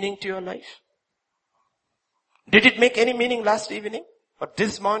any meaning to your life? Did it make any meaning last evening or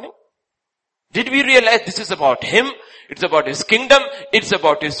this morning? Did we realize this is about him? It's about his kingdom. It's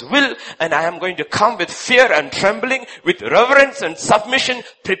about his will. And I am going to come with fear and trembling, with reverence and submission,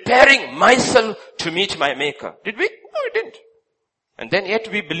 preparing myself to meet my maker. Did we? No, we didn't. And then yet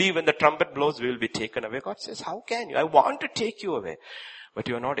we believe when the trumpet blows we will be taken away. God says, how can you? I want to take you away. But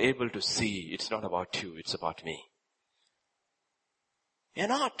you are not able to see. It's not about you. It's about me. We are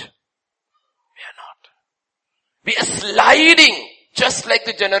not. We are not. We are sliding just like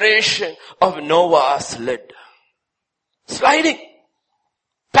the generation of Noah slid. Sliding.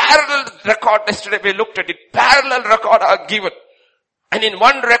 Parallel record, yesterday we looked at it. Parallel record are given. And in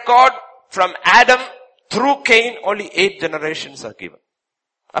one record from Adam through Cain, only 8 generations are given.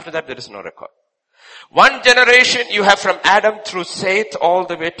 After that there is no record. One generation you have from Adam through Seth all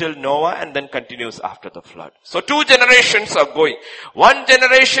the way till Noah, and then continues after the flood. So 2 generations are going. One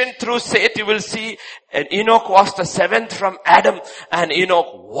generation through Seth you will see, and Enoch was the 7th from Adam, and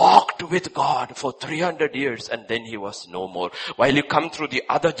Enoch walked with God for 300 years and then he was no more. While you come through the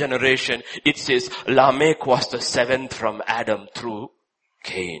other generation, it says Lamech was the 7th from Adam through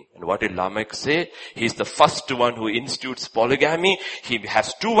Cain. And what did Lamech say? He's the first one who institutes polygamy. He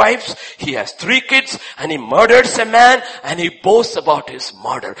has 2 wives, he has 3 kids, and he murders a man, and he boasts about his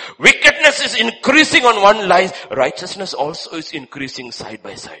murder. Wickedness is increasing on one line. Righteousness also is increasing side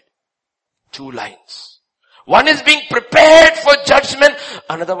by side. 2 lines. One is being prepared for judgment,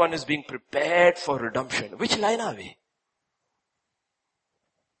 another one is being prepared for redemption. Which line are we?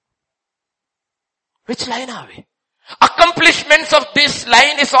 Which line are we? Accomplishments of this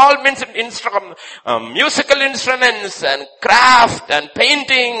line is all means musical instruments and craft and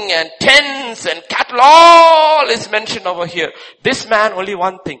painting and tents and cattle, all is mentioned over here. This man, only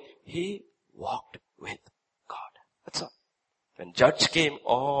one thing. He walked with God. That's all. When judge came,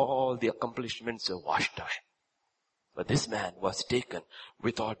 all the accomplishments were washed away. But this man was taken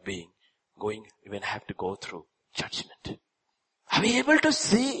without even have to go through judgment. Are we able to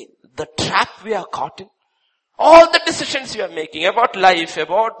see the trap we are caught in? All the decisions you are making about life,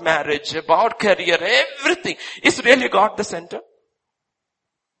 about marriage, about career, everything. Is really God the center?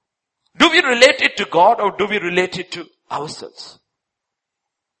 Do we relate it to God or do we relate it to ourselves?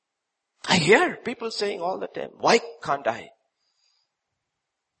 I hear people saying all the time, why can't I?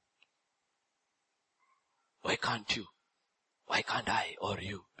 Why can't you? Why can't I or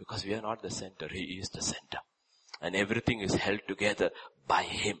you? Because we are not the center. He is the center. And everything is held together by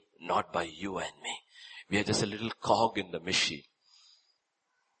Him, not by you and me. We are just a little cog in the machine.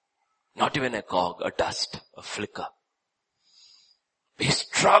 Not even a cog, a dust, a flicker. We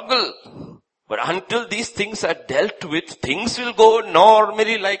struggle. But until these things are dealt with, things will go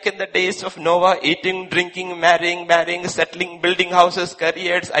normally like in the days of Noah, eating, drinking, marrying, settling, building houses,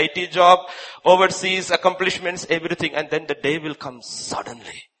 careers, IT job, overseas, accomplishments, everything. And then the day will come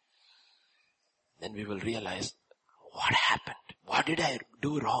suddenly. Then we will realize, what happened? What did I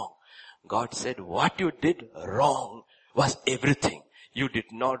do wrong? God said, what you did wrong was everything. You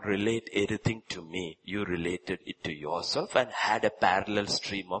did not relate anything to me. You related it to yourself and had a parallel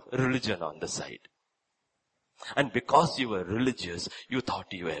stream of religion on the side. And because you were religious, you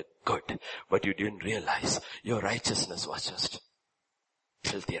thought you were good. But you didn't realize your righteousness was just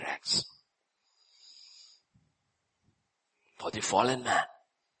filthy rags. For the fallen man,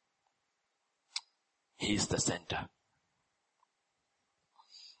 he is the center.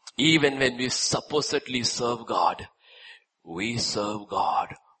 Even when we supposedly serve God, we serve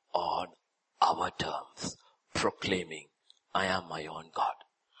God on our terms, proclaiming, I am my own God.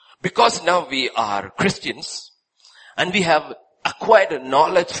 Because now we are Christians, and we have acquired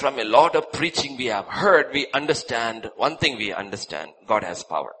knowledge from a lot of preaching we have heard, we understand, one thing we understand, God has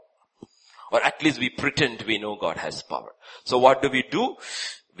power. Or at least we pretend we know God has power. So what do?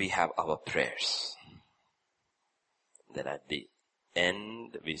 We have our prayers. Then at the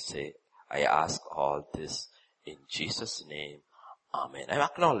end we say, I ask all this in Jesus' name, Amen. I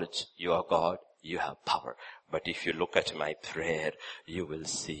acknowledge you are God, you have power. But if you look at my prayer, you will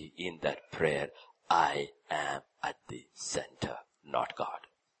see in that prayer, I am at the center, not God.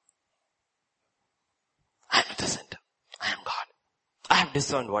 I am at the center. I am God. I have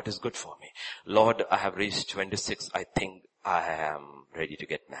discerned what is good for me. Lord, I have reached 26. I think I am ready to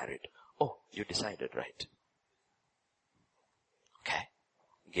get married. Oh, you decided, right? Okay.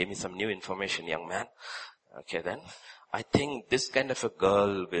 Gave me some new information, young man. Okay then. I think this kind of a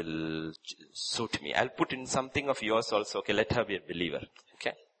girl will suit me. I'll put in something of yours also. Okay, let her be a believer.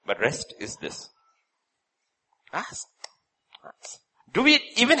 Okay. But rest is this. Ask. Do we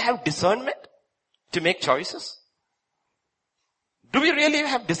even have discernment to make choices? Do we really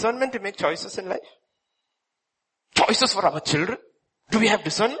have discernment to make choices in life? Choices for our children? Do we have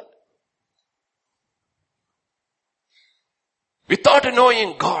discernment? Without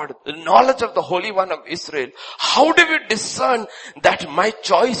knowing God, the knowledge of the Holy One of Israel, how do we discern that my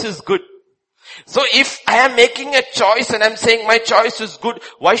choice is good? So if I am making a choice and I'm saying my choice is good,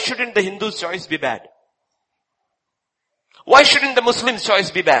 why shouldn't the Hindu's choice be bad? Why shouldn't the Muslim's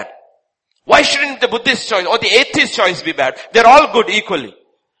choice be bad? Why shouldn't the Buddhist choice or the atheist choice be bad? They're all good equally.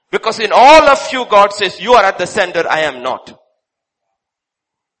 Because in all of you, God says, you are at the center, I am not.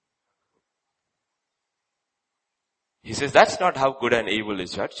 He says, that's not how good and evil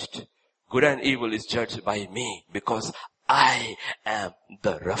is judged. Good and evil is judged by me because I am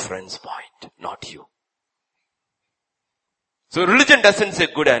the reference point, not you. So religion doesn't say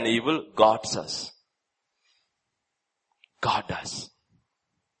good and evil, God says. God does.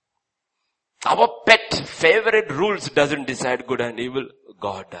 Our pet favorite rules doesn't decide good and evil,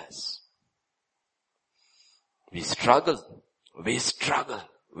 God does. We struggle.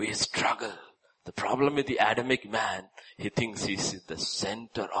 The problem with the Adamic man, he thinks he's in the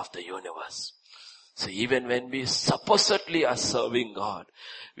center of the universe. So even when we supposedly are serving God,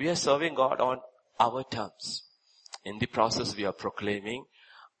 we are serving God on our terms. In the process we are proclaiming,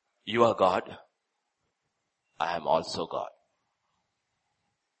 you are God, I am also God.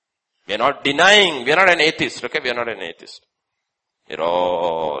 We are not denying, we are not an atheist, okay? We are not an atheist. We are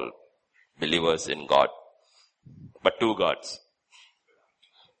all believers in God. But two gods.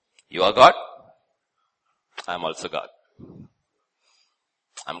 You are God, I am also God.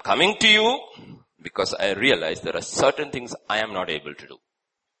 I'm coming to you because I realize there are certain things I am not able to do.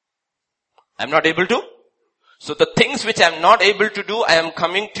 I'm not able to. So the things which I'm not able to do, I am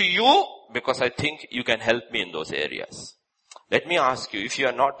coming to you because I think you can help me in those areas. Let me ask you, if you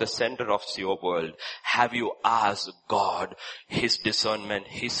are not the center of your world, have you asked God His discernment,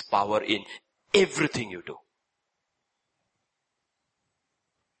 His power in everything you do?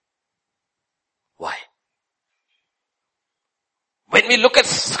 Why? When we look at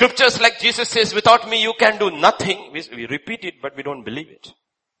scriptures like Jesus says, without me you can do nothing, we repeat it but we don't believe it.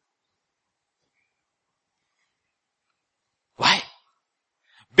 Why?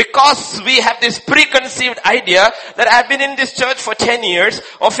 Because we have this preconceived idea that I've been in this church for 10 years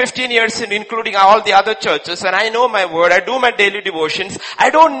or 15 years including all the other churches, and I know my word, I do my daily devotions. I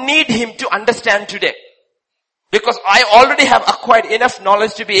don't need Him to understand today. Because I already have acquired enough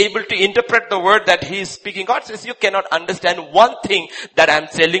knowledge to be able to interpret the word that he is speaking. God says you cannot understand one thing that I'm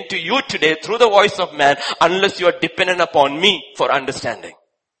telling to you today through the voice of man unless you are dependent upon me for understanding.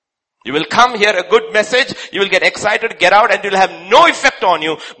 You will come hear a good message, you will get excited, get out, and it will have no effect on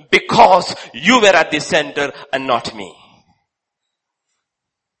you because you were at the center and not me.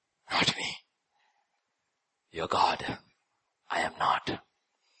 Not me. You're God. I am not.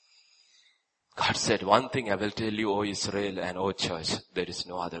 God said, one thing I will tell you, O Israel and O church, there is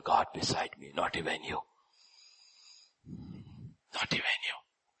no other God beside me, not even you. Not even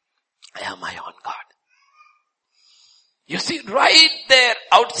you. I am my own God. You see, right there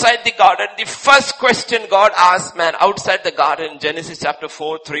outside the garden, the first question God asked man outside the garden, Genesis chapter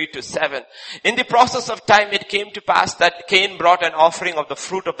 4, 3-7. In the process of time, it came to pass that Cain brought an offering of the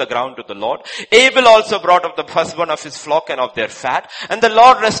fruit of the ground to the Lord. Abel also brought of the firstborn of his flock and of their fat. And the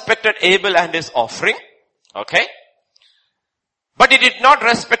Lord respected Abel and his offering. Okay? But he did not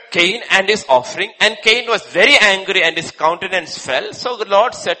respect Cain and his offering. And Cain was very angry and his countenance fell. So the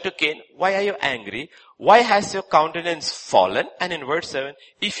Lord said to Cain, why are you angry? Why has your countenance fallen? And in verse 7,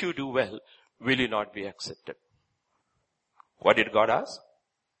 if you do well, will you not be accepted? What did God ask?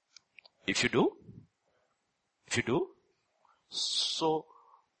 If you do? If you do? So,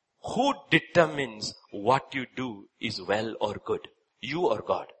 who determines what you do is well or good? You or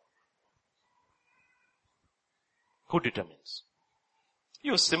God? Who determines?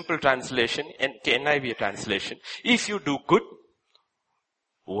 Use simple translation and NIV translation. If you do good,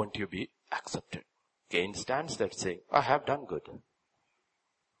 won't you be accepted? Cain stands there saying, I have done good.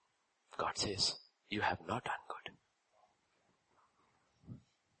 God says, you have not done good.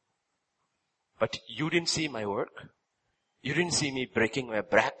 But you didn't see my work. You didn't see me breaking my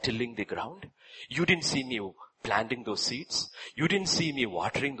back, tilling the ground. You didn't see me planting those seeds. You didn't see me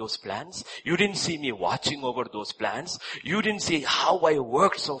watering those plants. You didn't see me watching over those plants. You didn't see how I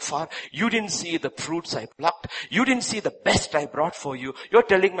worked so far. You didn't see the fruits I plucked. You didn't see the best I brought for you. You're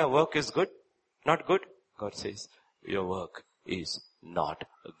telling my work is good? Not good? God says, your work is not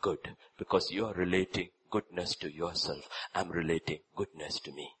good because you are relating goodness to yourself. I'm relating goodness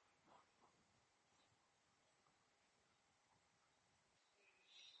to me.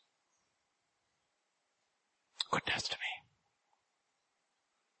 Goodness to me.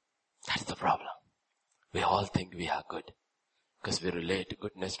 That's the problem. We all think we are good because we relate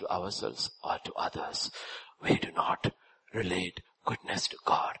goodness to ourselves or to others. We do not relate goodness to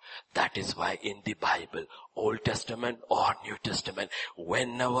God. That is why in the Bible, Old Testament or New Testament,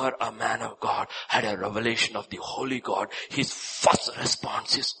 whenever a man of God had a revelation of the Holy God, his first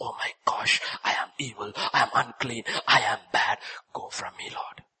response is, oh my gosh, I am evil, I am unclean, I am bad. Go from me,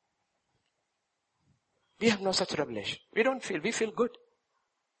 Lord. We have no such revelation. We feel good.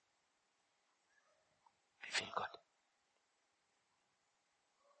 We feel good.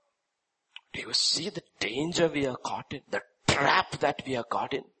 Do you see the danger we are caught in? The trap that we are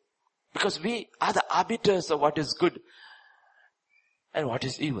caught in? Because we are the arbiters of what is good and what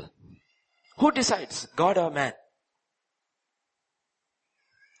is evil. Who decides? God or man?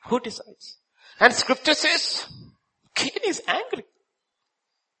 Who decides? And scripture says, Cain is angry.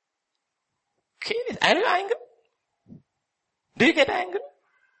 Are you angry? Do you get angry?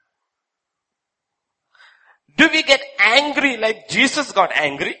 Do we get angry like Jesus got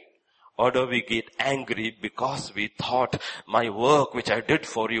angry? Or do we get angry because we thought my work which I did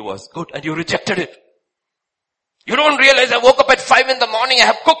for you was good and you rejected it? You don't realize I woke up at 5 a.m, I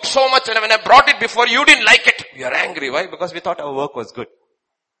have cooked so much and when I brought it before you didn't like it. You are angry. Why? Because we thought our work was good.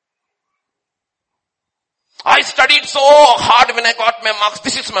 I studied so hard when I got my marks.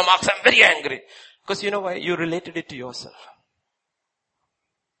 This is my marks. I'm very angry. Because you know why? You related it to yourself.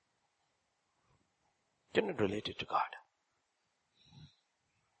 You didn't relate it to God.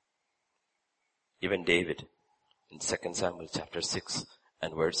 Even David in 2 Samuel chapter 6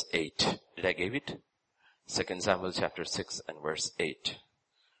 and verse 8. Did I give it? 2 Samuel chapter 6 and verse 8.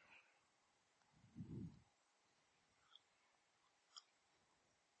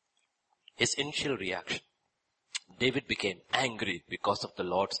 His initial reaction. David became angry because of the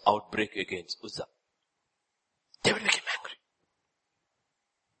Lord's outbreak against Uzzah. David became angry.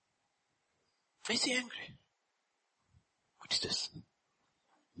 Why is he angry? What is this?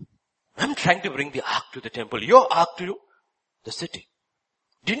 I'm trying to bring the ark to the temple. Your ark to the city.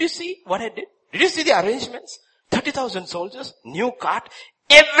 Didn't you see what I did? Did you see the arrangements? 30,000 soldiers, new cart,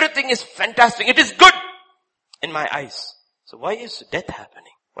 everything is fantastic. It is good in my eyes. So why is death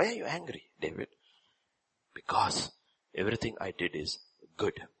happening? Why are you angry, David? Because everything I did is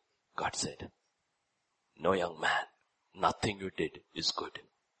good. God said, no young man, nothing you did is good.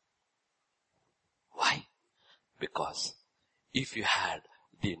 Why? Because if you had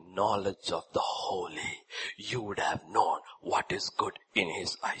the knowledge of the holy, you would have known what is good in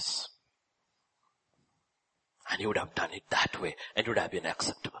his eyes. And you would have done it that way, and it would have been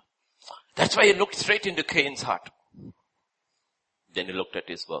acceptable. That's why he looked straight into Cain's heart. Then he looked at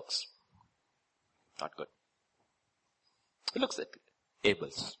his works. Not good. He looks at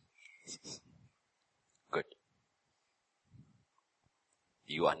Abel's. Good.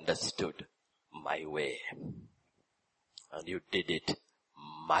 You understood my way. And you did it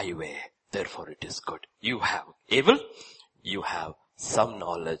my way. Therefore it is good. You have, Abel, you have some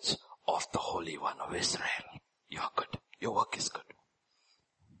knowledge of the Holy One of Israel. You are good. Your work is good.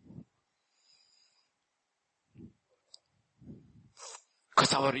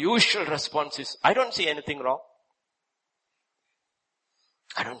 Because our usual response is, I don't see anything wrong.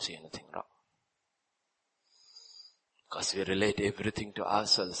 I don't see anything wrong. Because we relate everything to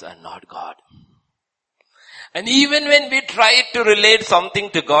ourselves and not God. And even when we try to relate something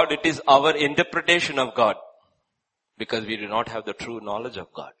to God, it is our interpretation of God. Because we do not have the true knowledge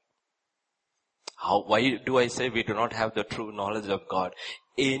of God. Why do I say we do not have the true knowledge of God?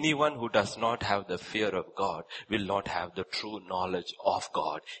 Anyone who does not have the fear of God will not have the true knowledge of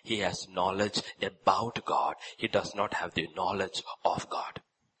God. He has knowledge about God. He does not have the knowledge of God.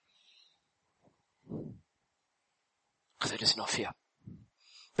 Because there is no fear.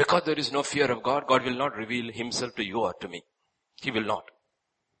 Because there is no fear of God, God will not reveal himself to you or to me. He will not.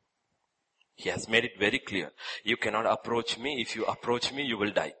 He has made it very clear. You cannot approach me. If you approach me, you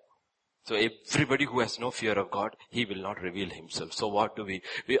will die. So everybody who has no fear of God, he will not reveal himself. So what do we?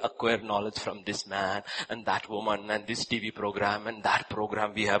 We acquire knowledge from this man and that woman and this TV program and that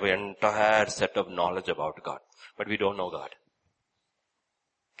program. We have an entire set of knowledge about God. But we don't know God.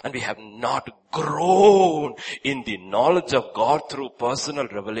 And we have not grown in the knowledge of God through personal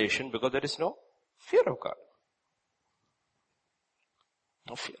revelation because there is no fear of God.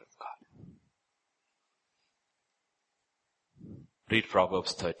 No fear of God. Read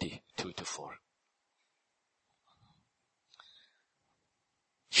Proverbs 30:2-4.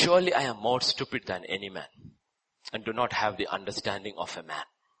 Surely I am more stupid than any man and do not have the understanding of a man.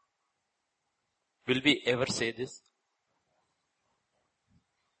 Will we ever say this?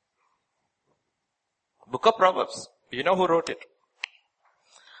 Book of Proverbs. You know who wrote it?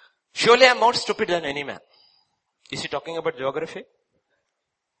 Surely I am more stupid than any man. Is he talking about geography?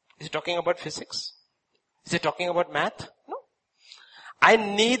 Is he talking about physics? Is he talking about math? No. I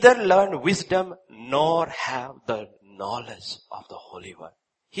neither learn wisdom nor have the knowledge of the Holy One.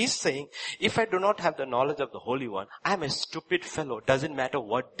 He's saying, if I do not have the knowledge of the Holy One, I am a stupid fellow. Doesn't matter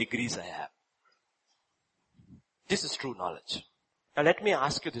what degrees I have. This is true knowledge. Now let me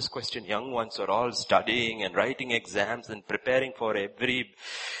ask you this question. Young ones are all studying and writing exams and preparing for every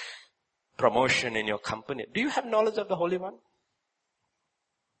promotion in your company. Do you have knowledge of the Holy One?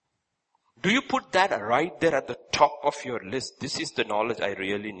 Do you put that right there at the top of your list? This is the knowledge I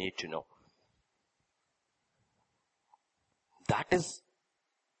really need to know. That is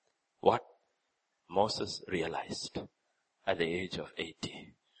what Moses realized at the age of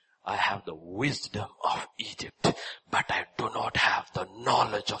 80. I have the wisdom of Egypt, but I do not have the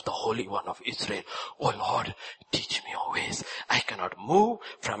knowledge of the Holy One of Israel. Oh Lord, teach me your ways. I cannot move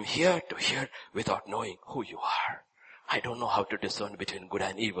from here to here without knowing who you are. I don't know how to discern between good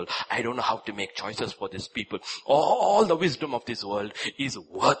and evil. I don't know how to make choices for these people. All the wisdom of this world is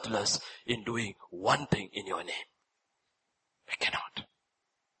worthless in doing one thing in your name. I cannot.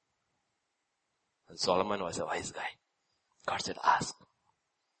 And Solomon was a wise guy. God said, ask.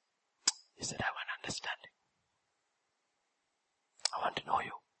 He said, I want understanding. I want to know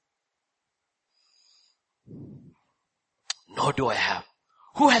you. Nor do I have.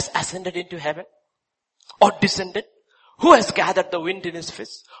 Who has ascended into heaven? Or descended? Who has gathered the wind in his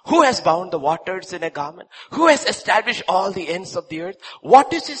fist? Who has bound the waters in a garment? Who has established all the ends of the earth?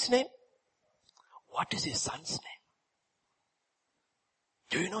 What is his name? What is his son's name?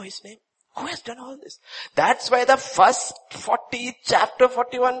 Do you know his name? Who has done all this? That's why the first 41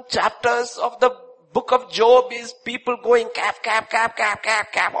 chapters of the book of Job is people going cap,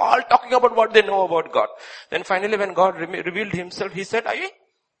 all talking about what they know about God. Then finally when God revealed himself, he said,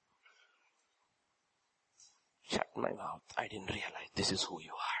 shut my mouth. I didn't realize this is who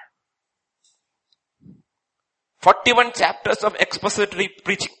you are. 41 chapters of expository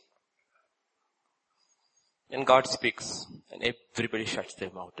preaching. And God speaks. And everybody shuts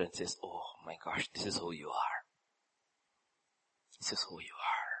their mouth and says, oh my gosh, this is who you are. This is who you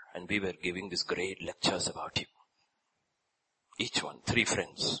are. And we were giving these great lectures about you. Each one, 3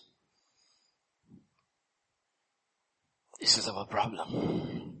 friends. This is our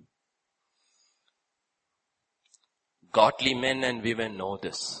problem. Godly men and women know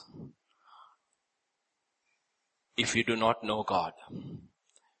this. If we do not know God,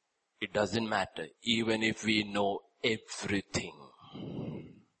 it doesn't matter. Even if we know everything,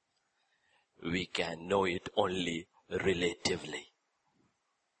 we can know it only relatively.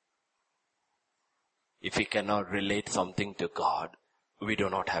 If we cannot relate something to God, we do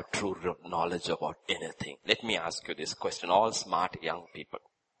not have true knowledge about anything. Let me ask you this question, all smart young people.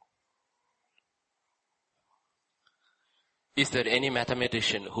 Is there any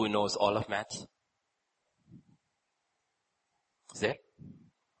mathematician who knows all of maths? Is there?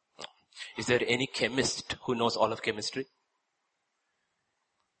 No. Is there any chemist who knows all of chemistry?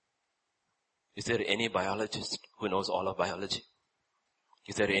 Is there any biologist who knows all of biology?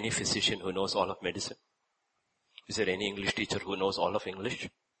 Is there any physician who knows all of medicine? Is there any English teacher who knows all of English?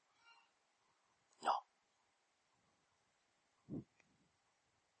 No.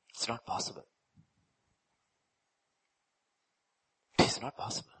 It's not possible. It is not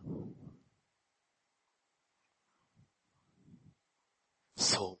possible.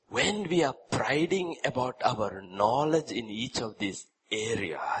 So when we are priding about our knowledge in each of these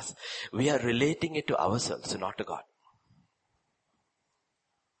areas, we are relating it to ourselves, not to God.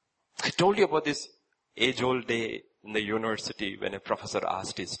 I told you about this age-old day in the university when a professor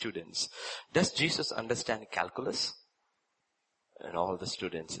asked his students, does Jesus understand calculus? And all the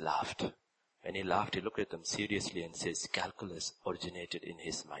students laughed. When he laughed, he looked at them seriously and says, calculus originated in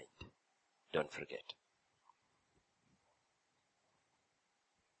his mind. Don't forget.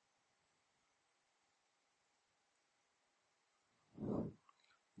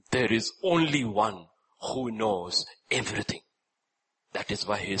 There is only one who knows everything. That is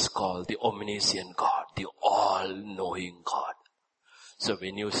why he is called the omniscient God, the all-knowing God. So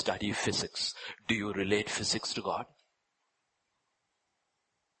when you study physics, do you relate physics to God?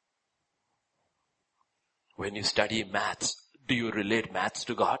 When you study maths, do you relate maths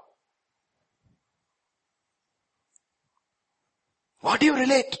to God? What do you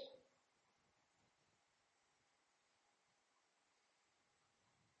relate?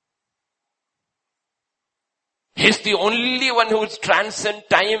 He's the only one who transcends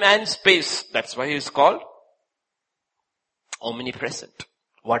time and space. That's why he's called omnipresent.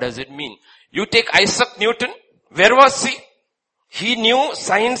 What does it mean? You take Isaac Newton. Where was he? He knew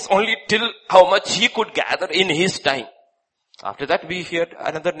science only till how much he could gather in his time. After that we hear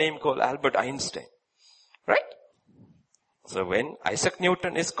another name called Albert Einstein. Right? So when Isaac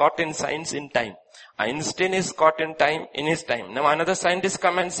Newton is caught in science in time, Einstein is caught in time in his time. Now another scientist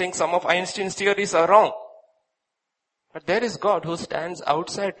come and saying some of Einstein's theories are wrong. But there is God who stands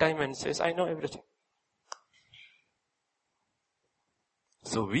outside time and says, I know everything.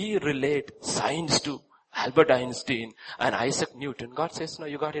 So we relate science to Albert Einstein and Isaac Newton. God says, no,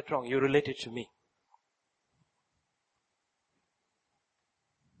 you got it wrong. You relate it to me.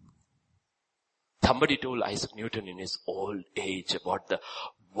 Somebody told Isaac Newton in his old age about the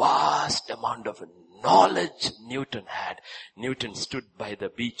vast amount of knowledge Newton had. Newton stood by the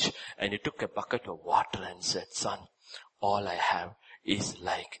beach and he took a bucket of water and said, son, all I have is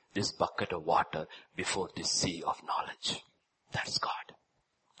like this bucket of water before this sea of knowledge. That's God,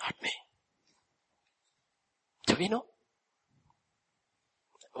 not me. Do we know?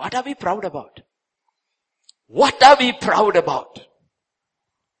 What are we proud about? What are we proud about?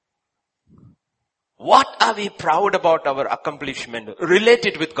 What are we proud about our accomplishment? Relate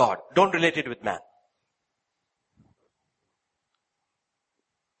it with God. Don't relate it with man.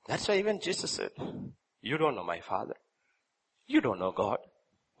 That's why even Jesus said, you don't know my Father. You don't know God.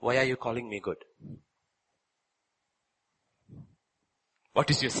 Why are you calling me good? What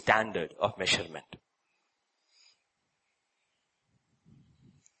is your standard of measurement?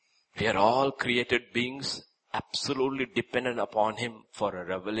 We are all created beings, absolutely dependent upon Him for a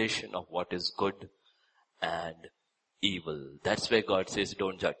revelation of what is good and evil. That's why God says,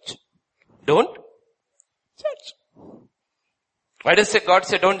 don't judge. Don't judge. Why does God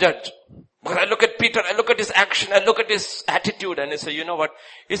say don't judge? Because I look at Peter, I look at his action, I look at his attitude and I say, you know what?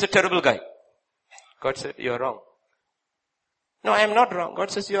 He's a terrible guy. God said, you're wrong. No, I am not wrong. God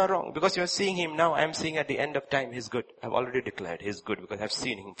says you are wrong. Because you are seeing him now, I am seeing at the end of time, he's good. I've already declared he's good because I've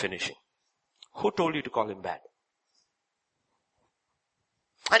seen him finishing. Who told you to call him bad?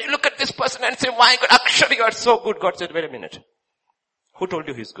 And you look at this person and say, my God, Akshay, you are so good. God said, wait a minute. Who told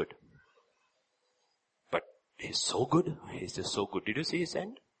you he's good? But he's so good. He's just so good. Did you see his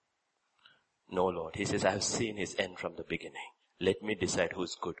end? No, Lord. He says, I have seen his end from the beginning. Let me decide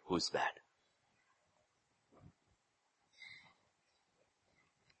who's good, who's bad.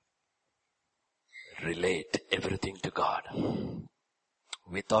 Relate everything to God.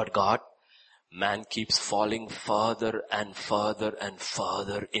 Without God, man keeps falling further and further and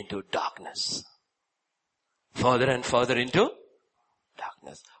further into darkness. Further and further into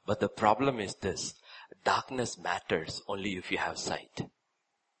darkness. But the problem is this. Darkness matters only if you have sight.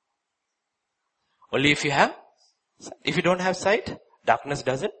 Only if you have sight. If you don't have sight, darkness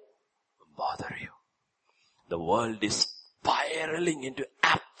doesn't bother you. The world is spiraling into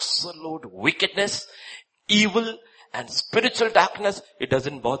absolute wickedness, evil, and spiritual darkness. It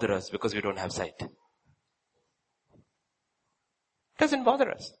doesn't bother us because we don't have sight. It doesn't bother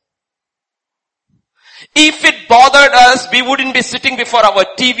us. If it bothered us, we wouldn't be sitting before our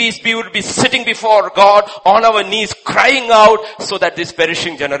TVs, we would be sitting before God on our knees crying out so that this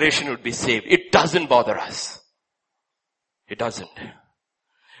perishing generation would be saved. It doesn't bother us. It doesn't.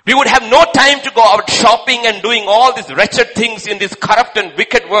 We would have no time to go out shopping and doing all these wretched things in this corrupt and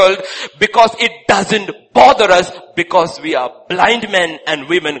wicked world because it doesn't bother us because we are blind men and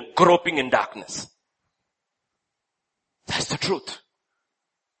women groping in darkness. That's the truth.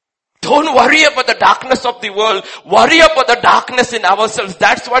 Don't worry about the darkness of the world. Worry about the darkness in ourselves.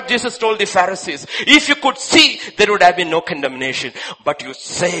 That's what Jesus told the Pharisees. If you could see, there would have been no condemnation. But you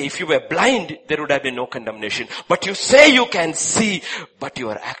say, if you were blind, there would have been no condemnation. But you say you can see, but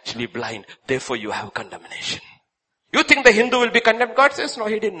you are actually blind. Therefore you have condemnation. You think the Hindu will be condemned? God says, no,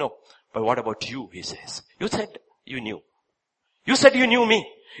 he didn't know. But what about you, he says. You said you knew. You said you knew me.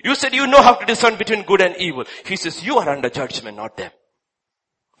 You said you know how to discern between good and evil. He says, you are under judgment, not them.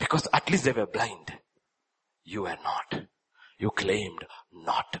 Because at least they were blind. You were not. You claimed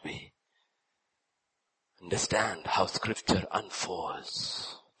not to be. Understand how scripture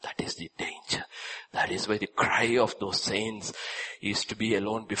unfolds. That is the danger. That is why the cry of those saints is to be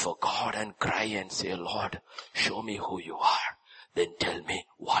alone before God and cry and say, Lord, show me who you are. Then tell me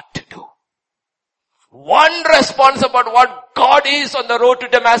what to do. One response about what God is on the road to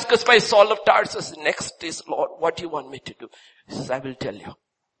Damascus by Saul of Tarsus. Next is, Lord, what do you want me to do? He says, I will tell you.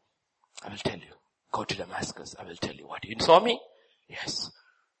 I will tell you. Go to Damascus. I will tell you what. You saw me? Yes.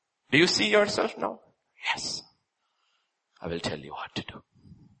 Do you see yourself now? Yes. I will tell you what to do.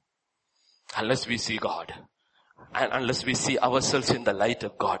 Unless we see God and unless we see ourselves in the light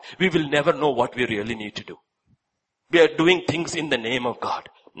of God, we will never know what we really need to do. We are doing things in the name of God,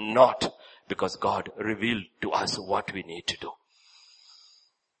 not because God revealed to us what we need to do.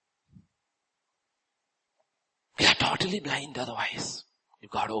 We are totally blind otherwise. If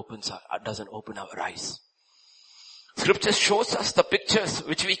God doesn't open our eyes. Scripture shows us the pictures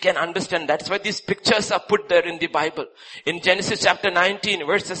which we can understand. That's why these pictures are put there in the Bible. In Genesis chapter 19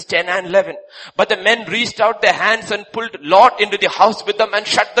 verses 10 and 11. But the men reached out their hands and pulled Lot into the house with them and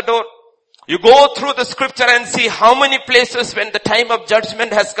shut the door. You go through the scripture and see how many places when the time of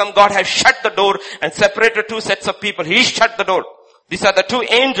judgment has come, God has shut the door and separated two sets of people. He shut the door. These are the two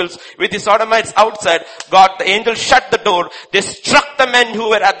angels with the sodomites outside. The angels shut the door. They struck the men who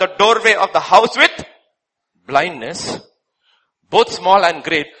were at the doorway of the house with blindness, both small and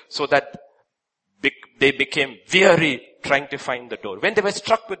great, so that they became weary trying to find the door. When they were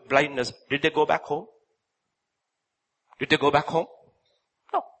struck with blindness, did they go back home? Did they go back home?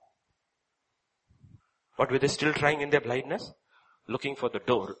 No. But were they still trying in their blindness? Looking for the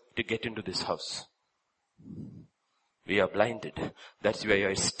door to get into this house. We are blinded. That's why we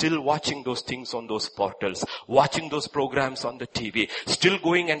are still watching those things on those portals, watching those programs on the TV, still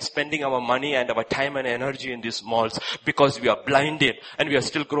going and spending our money and our time and energy in these malls because we are blinded and we are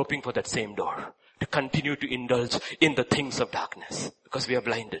still groping for that same door to continue to indulge in the things of darkness because we are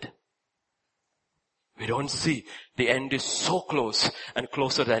blinded. We don't see. The end is so close and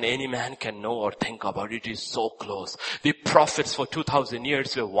closer than any man can know or think about. It is so close. The prophets for 2000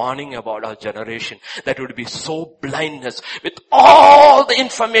 years were warning about our generation that would be so blindness with all the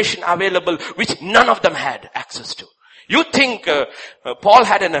information available which none of them had access to. You think Paul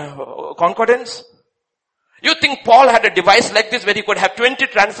had a concordance? You think Paul had a device like this where he could have 20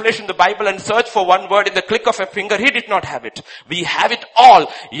 translations of the Bible and search for one word in the click of a finger? He did not have it. We have it all,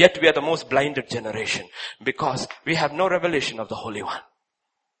 yet we are the most blinded generation because we have no revelation of the Holy One.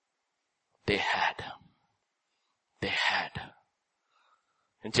 They had.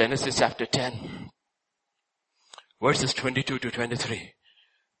 In Genesis chapter 10, verses 22 to 23.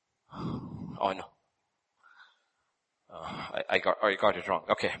 Oh no. I got it wrong.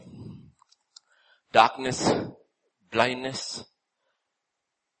 Okay. Darkness, blindness,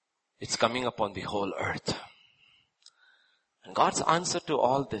 it's coming upon the whole earth. And God's answer to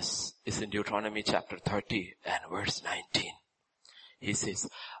all this is in Deuteronomy chapter 30 and verse 19. He says,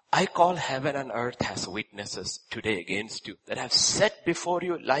 I call heaven and earth as witnesses today against you that I have set before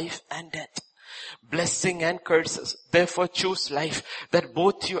you life and death, blessing and curses. Therefore choose life, that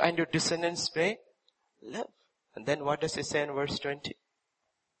both you and your descendants may live. And then what does he say in verse 20?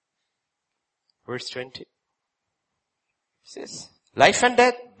 Verse 20. He says, life and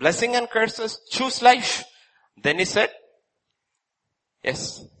death, blessing and curses, choose life. Then he said,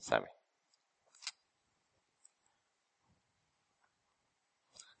 yes, Sammy.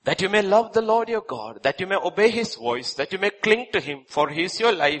 That you may love the Lord your God, that you may obey his voice, that you may cling to him, for he is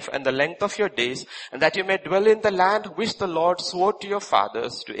your life and the length of your days, and that you may dwell in the land which the Lord swore to your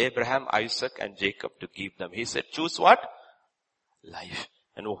fathers, to Abraham, Isaac, and Jacob, to give them. He said, choose what? Life.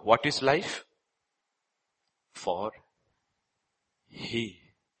 And what is life? For he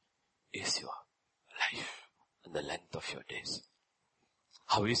is your life and the length of your days.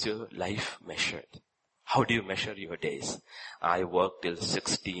 How is your life measured? How do you measure your days? I worked till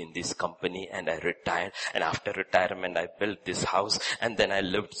 60 in this company and I retired, and after retirement I built this house, and then I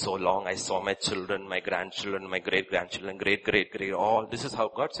lived so long. I saw my children, my grandchildren, my great-grandchildren, great, all. This is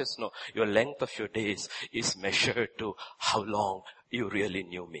how God says, no, your length of your days is measured to how long you really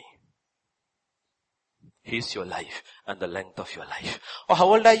knew me. He's your life and the length of your life. Oh,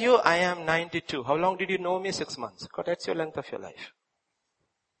 how old are you? I am 92. How long did you know me? 6 months. God, that's your length of your life.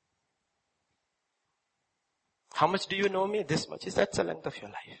 How much do you know me? This much. That's the length of your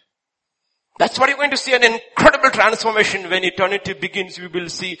life. That's what you're going to see, an incredible transformation when eternity begins. We will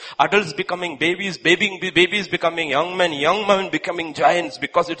see adults becoming babies, babies becoming young men becoming giants,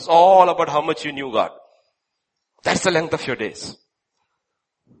 because it's all about how much you knew God. That's the length of your days.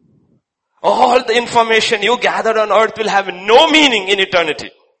 All the information you gathered on earth will have no meaning in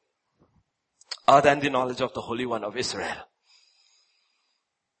eternity other than the knowledge of the Holy One of Israel.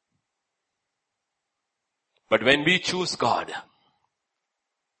 But when we choose God,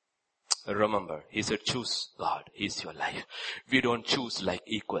 remember, he said choose God. He's your life. We don't choose like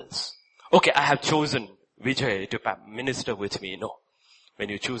equals. Okay, I have chosen Vijay to minister with me. No. When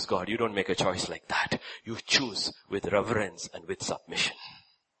you choose God, you don't make a choice like that. You choose with reverence and with submission.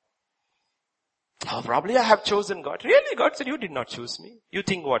 Oh, probably I have chosen God. Really? God said, you did not choose me. You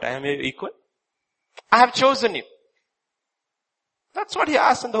think what? I am equal? I have chosen you. That's what he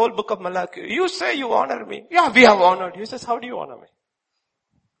asked in the whole book of Malachi. You say you honor me. Yeah, we have honored you. He says, how do you honor me?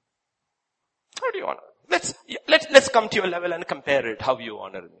 How do you honor me? Let's come to your level and compare it, how you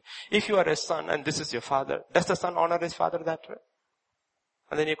honor me. If you are a son and this is your father, does the son honor his father that way?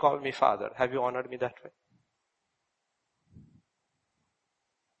 And then you call me father. Have you honored me that way?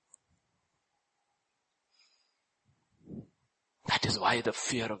 That is why the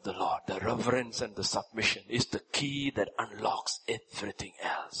fear of the Lord, the reverence and the submission is the key that unlocks everything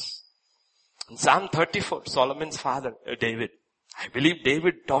else. In Psalm 34, Solomon's father, David, I believe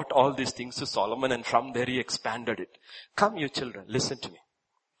David taught all these things to Solomon, and from there he expanded it. Come you children, listen to me.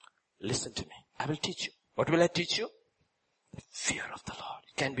 Listen to me. I will teach you. What will I teach you? The fear of the Lord.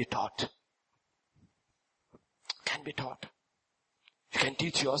 It can be taught. Can be taught. You can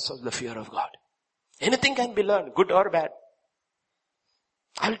teach yourself the fear of God. Anything can be learned, good or bad.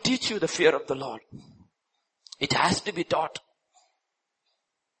 I'll teach you the fear of the Lord. It has to be taught.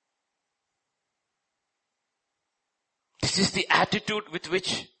 This is the attitude with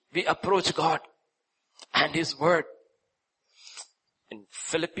which we approach God and His Word. In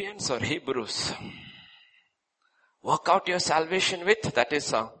Philippians or Hebrews, work out your salvation with, that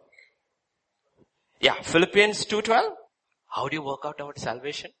is, Philippians 2:12. How do you work out our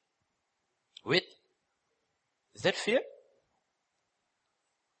salvation? With? Is that fear?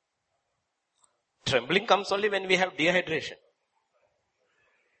 Trembling comes only when we have dehydration.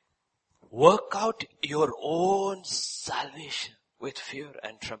 Work out your own salvation with fear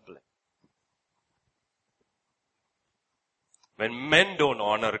and trembling. When men don't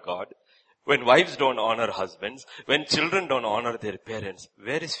honor God, when wives don't honor husbands, when children don't honor their parents,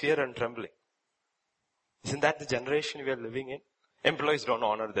 where is fear and trembling? Isn't that the generation we are living in? Employees don't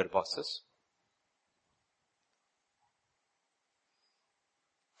honor their bosses.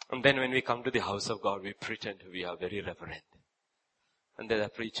 And then when we come to the house of God, we pretend we are very reverent. And there are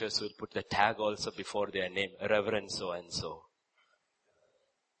preachers who will put the tag also before their name, Reverend so and so.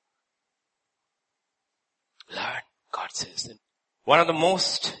 Learn, God says. One of the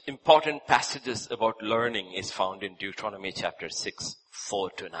most important passages about learning is found in Deuteronomy chapter 6,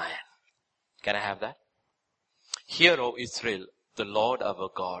 4-9. Can I have that? Hear, O Israel, the Lord our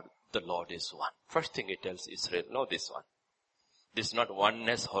God, the Lord is one. First thing it tells Israel, know this one. This is not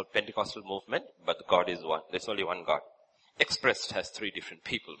oneness or Pentecostal movement, but God is one. There's only one God. Expressed has three different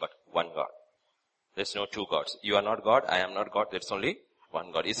people, but one God. There's no two gods. You are not God, I am not God, there's only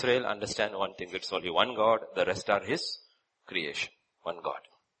one God. Israel, understand one thing, it's only one God, the rest are His creation. One God.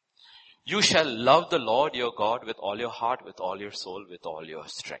 You shall love the Lord your God with all your heart, with all your soul, with all your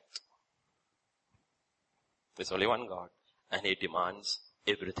strength. There's only one God, and He demands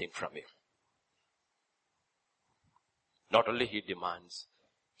everything from you. Not only He demands,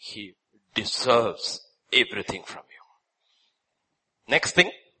 He deserves everything from you. Next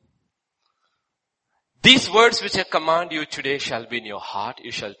thing. These words which I command you today shall be in your heart.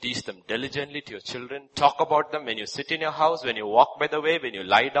 You shall teach them diligently to your children. Talk about them when you sit in your house, when you walk by the way, when you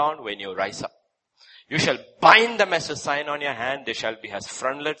lie down, when you rise up. You shall bind them as a sign on your hand. They shall be as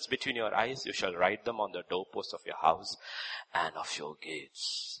frontlets between your eyes. You shall write them on the doorposts of your house and of your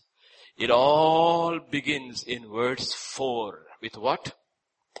gates. It all begins in verse 4 with what?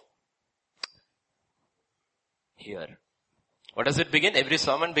 Here. What does it begin? Every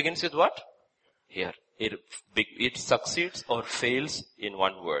sermon begins with what? Here. It succeeds or fails in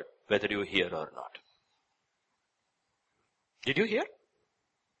one word, whether you hear or not. Did you hear?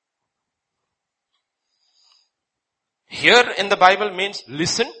 Hear in the Bible means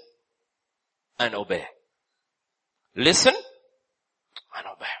listen and obey. Listen and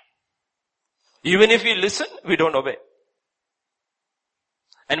obey. Even if we listen, we don't obey.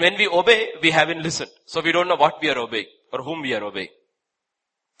 And when we obey, we haven't listened. So we don't know what we are obeying or whom we are obeying.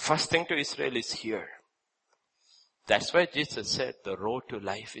 First thing to Israel is hear. That's why Jesus said the road to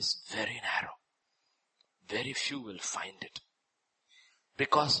life is very narrow. Very few will find it.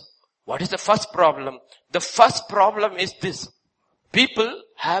 Because what is the first problem? The first problem is this. People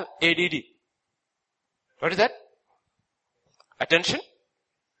have ADD. What is that? Attention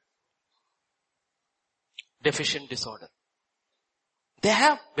deficient disorder. They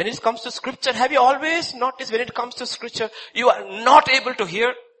have. When it comes to scripture, have you always noticed when it comes to scripture, you are not able to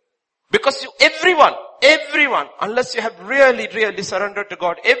hear? Because everyone, unless you have really surrendered to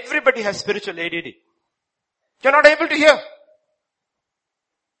God, everybody has spiritual ADD. You're not able to hear.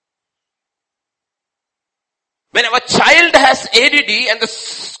 When our child has ADD and the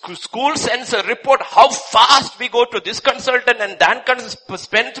school sends a report how fast we go to this consultant and that can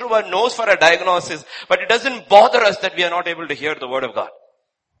spend through our nose for a diagnosis, but it doesn't bother us that we are not able to hear the word of God.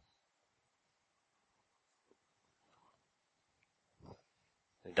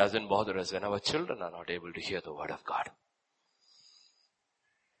 It doesn't bother us when our children are not able to hear the word of God.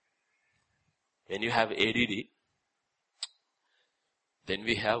 When you have ADD, then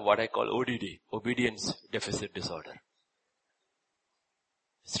we have what I call ODD, obedience deficit disorder.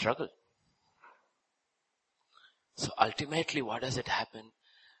 Struggle. So ultimately what does it happen?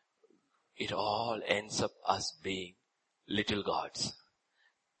 It all ends up us being little gods,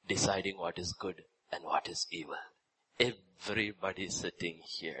 deciding what is good and what is evil. Everybody sitting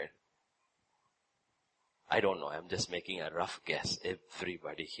here, I don't know, I'm just making a rough guess.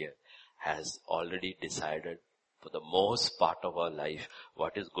 Everybody here has already decided for the most part of our life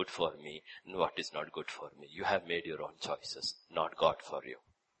what is good for me and what is not good for me. You have made your own choices, not God for you.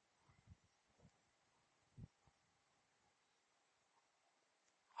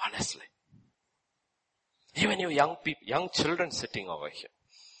 Honestly. Even you young children sitting over here,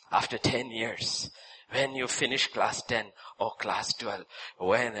 after 10 years, when you finish class 10 or class 12,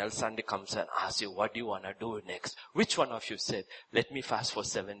 when El Sunday comes and asks you, what do you want to do next? Which one of you said, let me fast for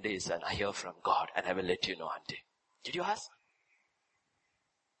 7 days and I hear from God and I will let you know, auntie. Did you ask?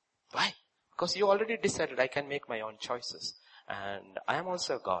 Why? Because you already decided I can make my own choices. And I am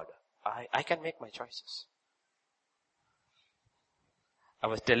also God. I can make my choices. I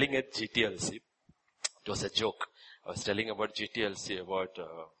was telling at GTLC, it was a joke. I was telling about GTLC about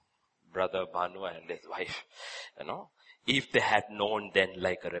brother Banu and his wife. You know, if they had known then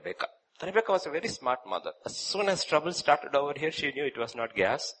like Rebecca. Rebecca was a very smart mother. As soon as trouble started over here, she knew it was not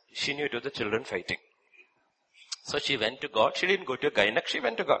gas. She knew it was the children fighting. So she went to God. She didn't go to a gynec. She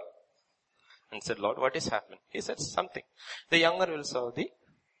went to God. And said, Lord, what is happening? He said, something. The younger will serve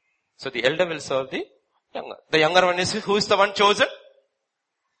so the elder will serve the younger. The younger one is, who is the one chosen?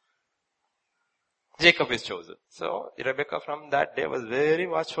 Jacob is chosen. So Rebecca from that day was very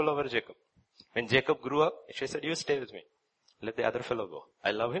watchful over Jacob. When Jacob grew up, she said, you stay with me. Let the other fellow go. I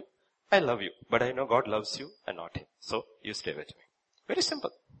love him. I love you. But I know God loves you and not him. So you stay with me. Very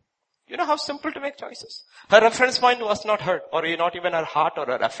simple. You know how simple to make choices? Her reference point was not her, or not even her heart or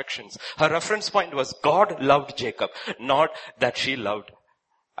her affections. Her reference point was God loved Jacob, not that she loved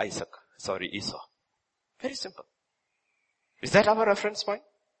Esau. Very simple. Is that our reference point?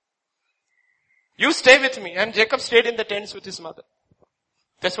 You stay with me. And Jacob stayed in the tents with his mother.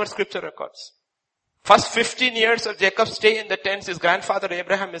 That's what scripture records. First 15 years of Jacob's stay in the tents, his grandfather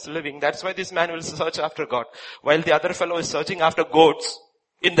Abraham is living. That's why this man will search after God. While the other fellow is searching after goats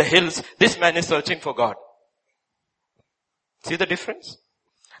in the hills, this man is searching for God. See the difference?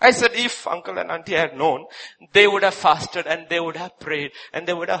 I said, if uncle and auntie had known, they would have fasted and they would have prayed and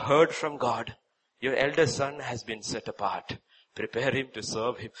they would have heard from God. Your eldest son has been set apart. Prepare him to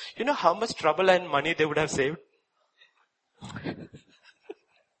serve him. You know how much trouble and money they would have saved?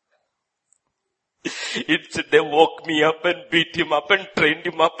 They woke me up and beat him up and trained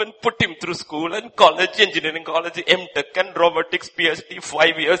him up and put him through school and college, engineering college, MTech and robotics, PhD,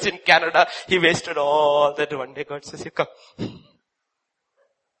 5 years in Canada. He wasted all that. One day God says, "You come."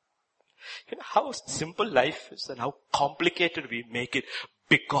 You know how simple life is and how complicated we make it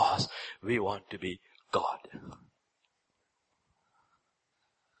because we want to be God.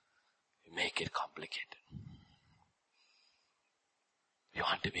 We make it complicated. We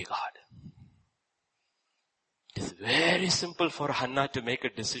want to be God. It is very simple for Hannah to make a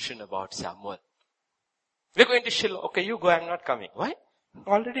decision about Samuel. We're going to Shiloh. Okay, you go, I'm not coming. Why?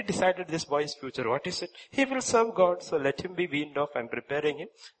 Already decided this boy's future. What is it? He will serve God, so let him be weaned off. I'm preparing him.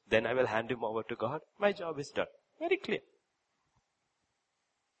 Then I will hand him over to God. My job is done. Very clear.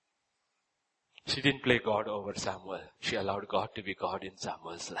 She didn't play God over Samuel. She allowed God to be God in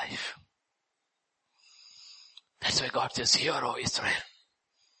Samuel's life. That's why God says, "Hear, O Israel.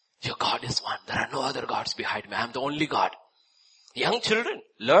 Your God is one. There are no other gods behind me. I am the only God." Young children,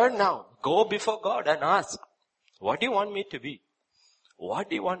 learn now. Go before God and ask, what do you want me to be? What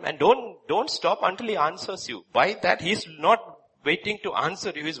do you want? And don't stop until He answers you. By that, He's not waiting to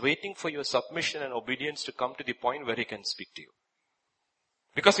answer you. He's waiting for your submission and obedience to come to the point where He can speak to you.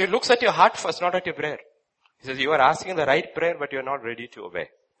 Because He looks at your heart first, not at your prayer. He says, you are asking the right prayer, but you're not ready to obey.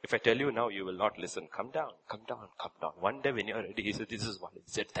 If I tell you now, you will not listen. Come down, come down, come down. One day when you're ready, He said, this is what He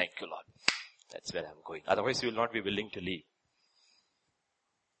said. Thank you, Lord. That's where I'm going. Otherwise, you will not be willing to leave.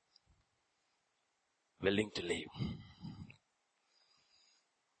 Willing to leave.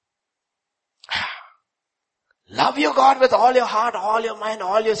 Love your God with all your heart, all your mind,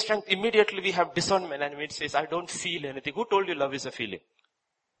 all your strength. Immediately we have discernment and it says, I don't feel anything. Who told you love is a feeling?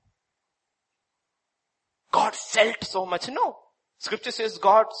 God felt so much. No. Scripture says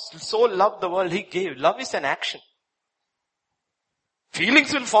God so loved the world, He gave. Love is an action.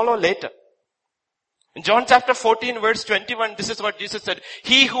 Feelings will follow later. In John chapter 14 verse 21, this is what Jesus said.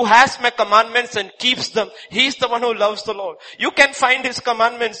 He who has my commandments and keeps them, he is the one who loves the Lord. You can find His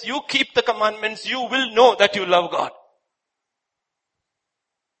commandments. You keep the commandments. You will know that you love God.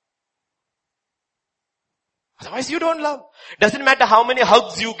 Otherwise you don't love. Doesn't matter how many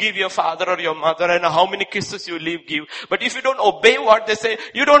hugs you give your father or your mother and how many kisses you give. But if you don't obey what they say,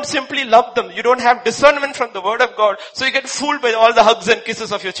 you don't simply love them. You don't have discernment from the word of God. So you get fooled by all the hugs and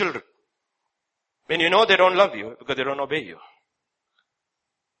kisses of your children. When you know they don't love you because they don't obey you.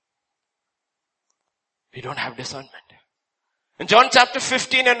 We don't have discernment. In John chapter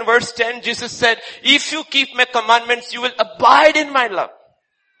 15 and verse 10, Jesus said, if you keep my commandments, you will abide in my love.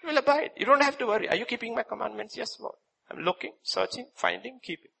 You will abide. You don't have to worry. Are you keeping my commandments? Yes, Lord. I'm looking, searching, finding,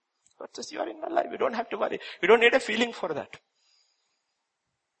 keeping. God says, you are in my life. You don't have to worry. You don't need a feeling for that.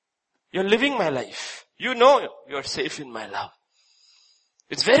 You're living my life. You know you're safe in my love.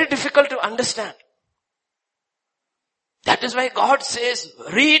 It's very difficult to understand. That is why God says,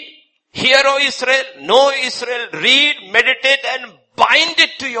 read, hear, O Israel, know Israel, read, meditate and bind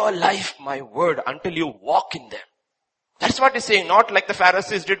it to your life, my word, until you walk in them. That's what He's saying, not like the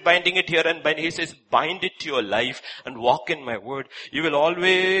Pharisees did, binding it here and binding. He says, bind it to your life and walk in my word. You will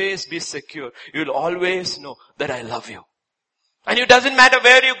always be secure. You will always know that I love you. And it doesn't matter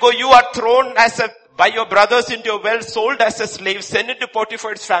where you go, you are thrown by your brothers into a well, sold as a slave, sent into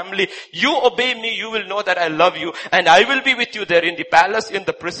Potiphar's family. You obey me, you will know that I love you, and I will be with you there in the palace, in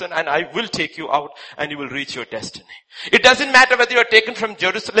the prison, and I will take you out, and you will reach your destiny. It doesn't matter whether you're taken from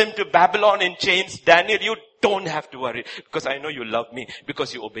Jerusalem to Babylon in chains. Daniel, you don't have to worry, because I know you love me,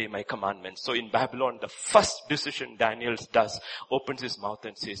 because you obey my commandments. So in Babylon, the first decision Daniel does, opens his mouth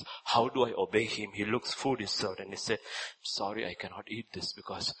and says, how do I obey him? He looks, food is served, and he said, sorry, I cannot eat this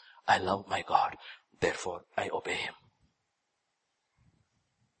because I love my God. Therefore, I obey Him.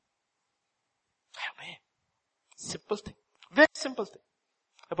 I obey Him. Simple thing. Very simple thing.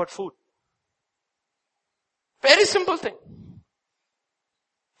 About food. Very simple thing.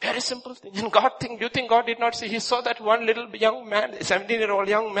 Very simple thing. And God do you think God did not see? He saw that one little young man, 17-year-old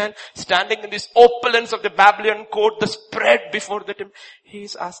young man, standing in this opulence of the Babylon court, the spread before the temple. He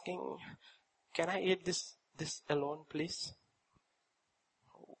is asking, can I eat this alone, please?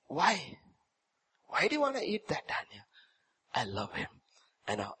 Why? Why do you want to eat that, Daniel? I love Him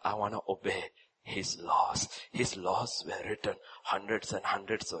and I want to obey His laws. His laws were written hundreds and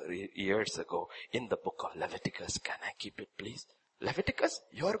hundreds of years ago in the book of Leviticus. Can I keep it, please? Leviticus,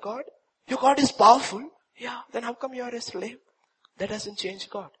 your God? Your God is powerful. Yeah, then how come you are a slave? That doesn't change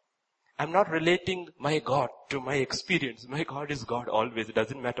God. I'm not relating my God to my experience. My God is God always. It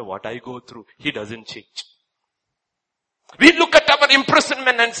doesn't matter what I go through. He doesn't change. We look at our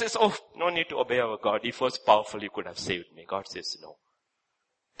imprisonment and says, oh, no need to obey our God. If he was powerful, he could have saved me. God says, no.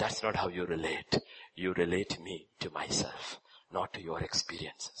 That's not how you relate. You relate me to myself, not to your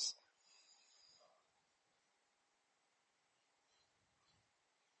experiences.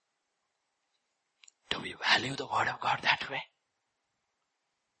 Do we value the word of God that way?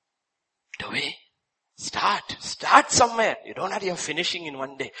 Do we? Start somewhere. You don't have your finishing in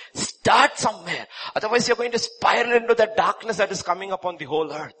one day. Start somewhere. Otherwise you're going to spiral into the darkness that is coming upon the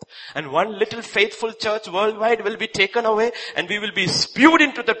whole earth. And one little faithful church worldwide will be taken away and we will be spewed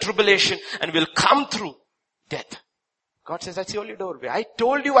into the tribulation and will come through death. God says that's the only doorway. I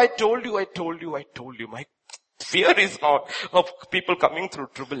told you. My fear is not of people coming through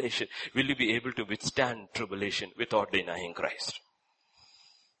tribulation. Will you be able to withstand tribulation without denying Christ?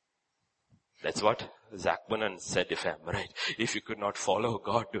 That's what Zach Bonan said, if I'm right. If you could not follow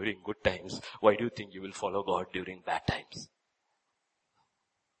God during good times, why do you think you will follow God during bad times?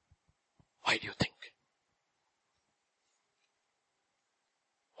 Why do you think?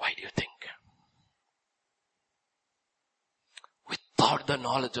 Why do you think? Without the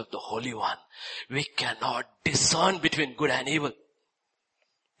knowledge of the Holy One, we cannot discern between good and evil.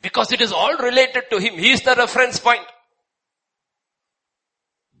 Because it is all related to Him. He is the reference point.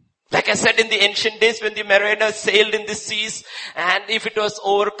 Like I said, in the ancient days when the mariners sailed in the seas and if it was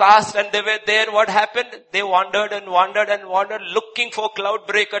overcast and they were there, what happened? They wandered looking for cloud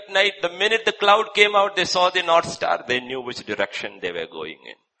break at night. The minute the cloud came out, they saw the North Star. They knew which direction they were going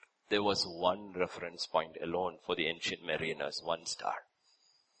in. There was one reference point alone for the ancient mariners, one star.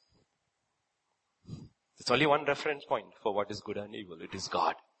 There's only one reference point for what is good and evil. It is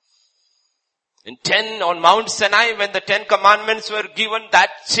God. On Mount Sinai, when the 10 commandments were given,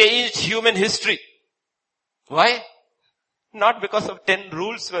 that changed human history. Why? Not because of 10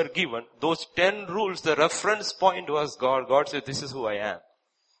 rules were given. Those 10 rules, the reference point was God. God said, this is who I am.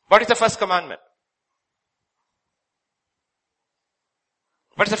 What is the first commandment?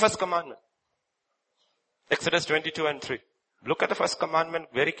 What is the first commandment? Exodus 22:3. Look at the first commandment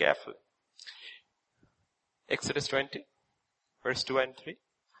very carefully. Exodus 20, verse 2 and 3.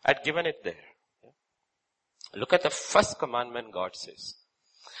 I'd given it there. Look at the first commandment God says.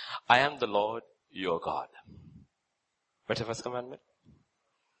 I am the Lord your God. What's the first commandment?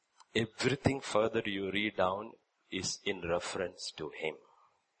 Everything further you read down is in reference to Him.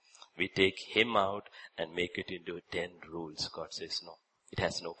 We take Him out and make it into 10 rules. God says no. It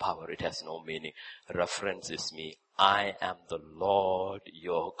has no power. It has no meaning. Reference is me. I am the Lord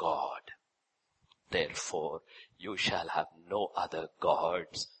your God. Therefore, you shall have no other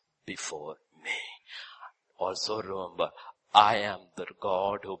gods before me. Also remember, I am the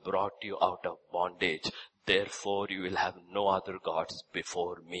God who brought you out of bondage. Therefore, you will have no other gods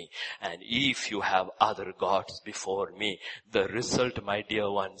before me. And if you have other gods before me, the result, my dear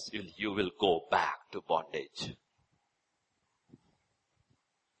ones, you will go back to bondage.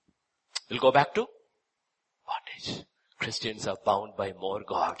 You'll go back to bondage. Christians are bound by more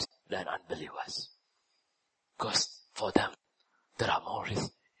gods than unbelievers. Because for them, there are more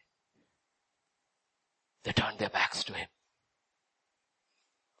risks. They turn their backs to Him.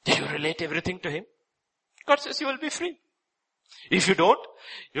 Do you relate everything to Him? God says you will be free. If you don't,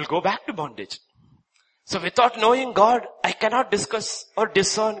 you'll go back to bondage. So without knowing God, I cannot discuss or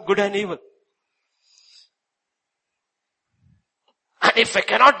discern good and evil. And if I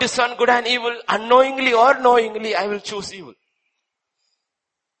cannot discern good and evil, unknowingly or knowingly, I will choose evil.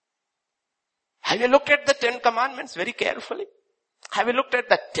 Have you looked at the 10 commandments very carefully? Have you looked at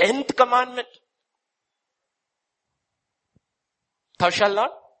the 10th commandment? Thou shalt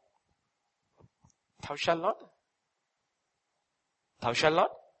not. Thou shalt not. Thou shalt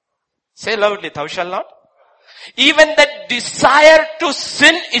not. Say loudly, thou shalt not. Even the desire to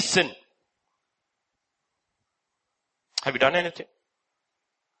sin is sin. Have you done anything?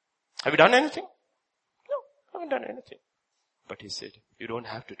 Have you done anything? No, I haven't done anything. But He said, you don't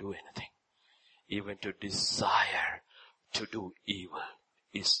have to do anything. Even to desire to do evil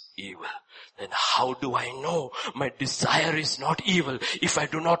is evil. Then how do I know my desire is not evil if I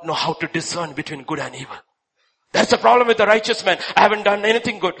do not know how to discern between good and evil? That's the problem with the righteous man. I haven't done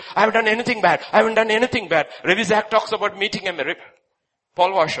anything good. I haven't done anything bad. I haven't done anything bad. Ravi Zach talks about meeting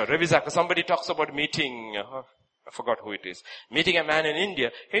Paul Washer, Ravi Zach, somebody talks about meeting, I forgot who it is, meeting a man in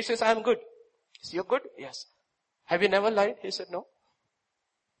India. He says, I'm good. He says, you're good? Yes. Have you never lied? He said, no.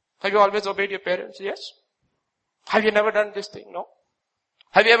 Have you always obeyed your parents? Yes. Have you never done this thing? No.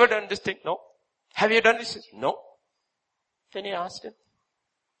 Have you ever done this thing? No. Have you done this? No. Then he asked him,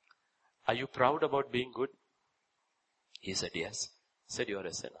 are you proud about being good? He said, yes. He said, you're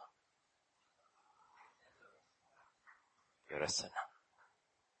a sinner. You're a sinner.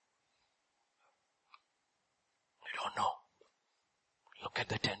 You don't know. Look at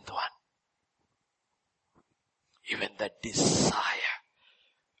the 10th one. Even the desire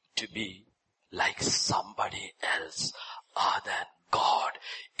to be like somebody else other than God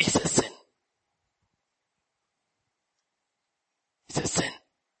is a sin. It's a sin.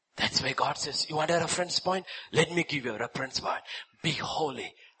 That's why God says, you want a reference point? Let me give you a reference point. Be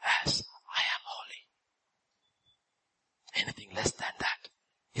holy as I am holy. Anything less than that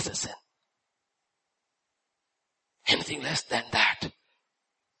is a sin. Anything less than that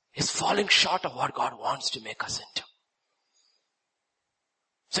is falling short of what God wants to make us into.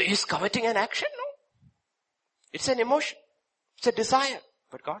 So is coveting an action? No. It's an emotion. It's a desire.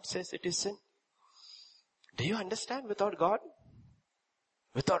 But God says it is sin. Do you understand? Without God,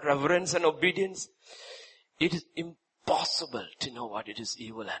 without reverence and obedience, it is impossible to know what it is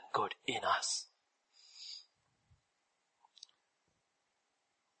evil and good in us.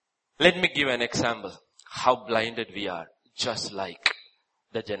 Let me give an example. How blinded we are, just like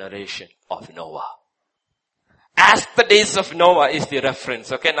the generation of Noah. As the days of Noah is the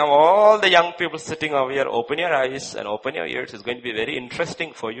reference. Okay, now all the young people sitting over here, open your eyes and open your ears. It's going to be very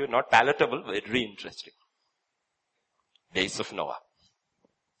interesting for you. Not palatable, but very interesting. Days of Noah.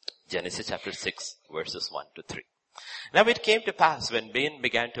 Genesis chapter 6, verses 1 to 3. Now it came to pass when men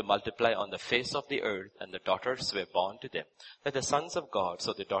began to multiply on the face of the earth and the daughters were born to them, that the sons of God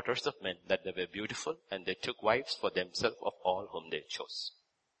saw the daughters of men, that they were beautiful, and they took wives for themselves of all whom they chose.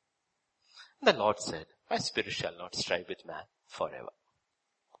 The Lord said, my spirit shall not strive with man forever.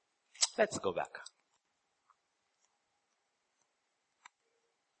 Let's go back.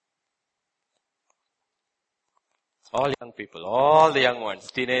 All young people, all the young ones,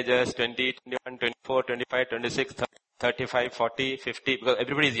 teenagers, 20, 21, 24, 25, 26, 30, 35, 40, 50, because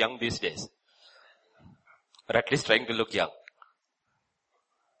everybody is young these days. Or at least trying to look young.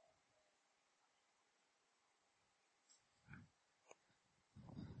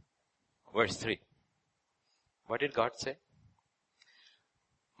 Verse 3. What did God say?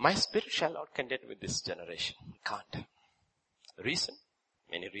 My spirit shall not contend with this generation. Can't. Reason?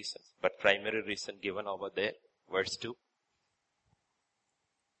 Many reasons. But primary reason given over there. Verse 2.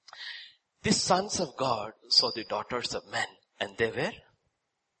 The sons of God saw the daughters of men, and they were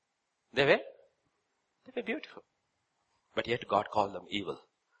beautiful. But yet God called them evil.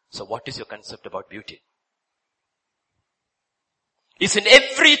 So what is your concept about beauty? It's in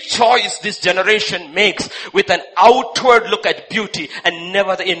every choice this generation makes with an outward look at beauty and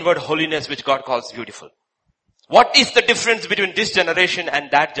never the inward holiness which God calls beautiful. What is the difference between this generation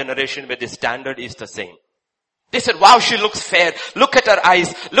and that generation where the standard is the same? They said, wow, she looks fair. Look at her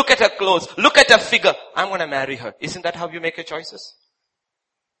eyes. Look at her clothes. Look at her figure. I'm going to marry her. Isn't that how you make your choices?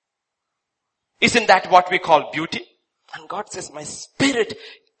 Isn't that what we call beauty? And God says, my spirit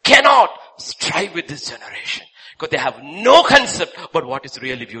cannot strive with this generation because they have no concept about what is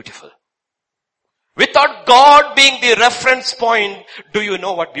really beautiful. Without God being the reference point, do you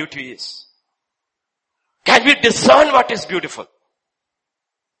know what beauty is? Can we discern what is beautiful?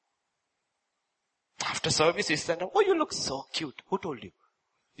 After service, he said, oh, you look so cute. Who told you?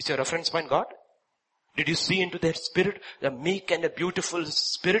 Is your reference point God? Did you see into their spirit, the meek and a beautiful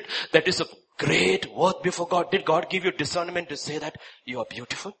spirit that is of great worth before God? Did God give you discernment to say that you are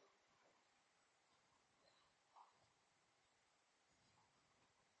beautiful?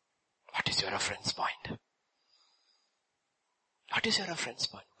 What is your reference point? What is your reference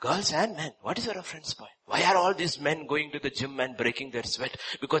point? Girls and men, what is your reference point? Why are all these men going to the gym and breaking their sweat?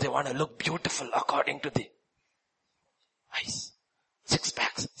 Because they want to look beautiful according to the eyes. Six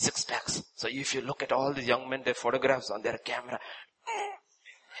packs. So if you look at all the young men, their photographs on their camera,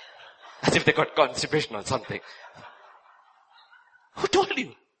 as if they got constipation or something. Who told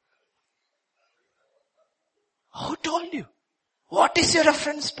you? Who told you? What is your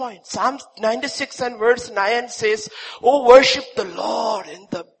reference point? Psalm 96 and verse 9 says, oh, worship the Lord in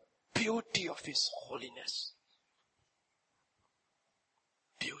the beauty of His holiness.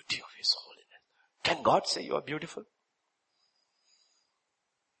 Beauty of His holiness. Can God say you are beautiful?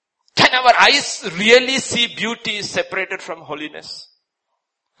 Can our eyes really see beauty separated from holiness?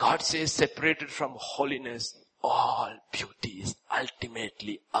 God says separated from holiness, all beauty is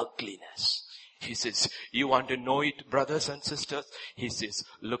ultimately ugliness. He says, you want to know it, brothers and sisters? He says,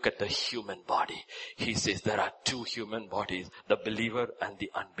 look at the human body. He says, there are two human bodies, the believer and the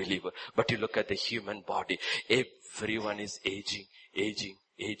unbeliever. But you look at the human body, everyone is aging.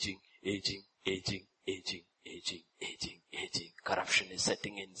 aging. Corruption is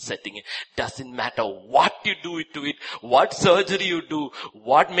setting in. Doesn't matter what you do to it, what surgery you do,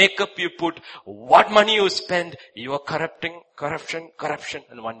 what makeup you put, what money you spend, you are corruption,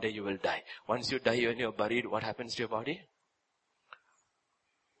 and one day you will die. Once you die and you're buried, what happens to your body?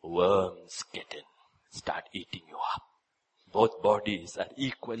 Worms get in, start eating you up. Both bodies are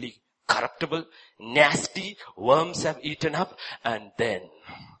equally corruptible, nasty, worms have eaten up, and then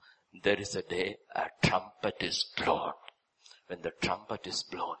there is a day a trumpet is blown. When the trumpet is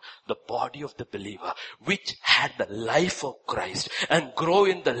blown, the body of the believer, which had the life of Christ and grow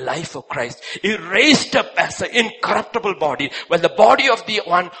in the life of Christ, is raised up as an incorruptible body, while the body of the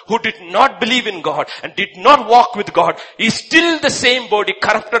one who did not believe in God and did not walk with God is still the same body,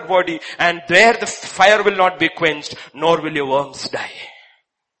 corrupted body, and there the fire will not be quenched, nor will your worms die.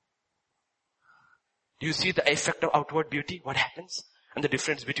 Do you see the effect of outward beauty? What happens? And the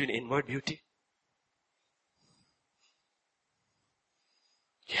difference between inward beauty?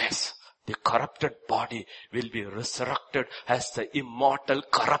 Yes, the corrupted body will be resurrected as the immortal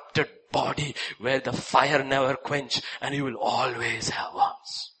corrupted body where the fire never quench and you will always have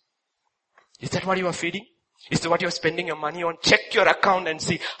worms. Is that what you are feeding? Is that what you are spending your money on? Check your account and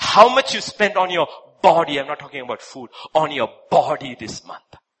see how much you spent on your body. I'm not talking about food. On your body this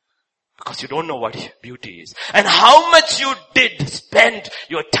month. Because you don't know what beauty is. And how much you did spend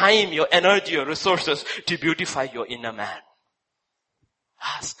your time, your energy, your resources to beautify your inner man.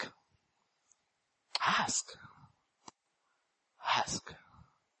 Ask. That's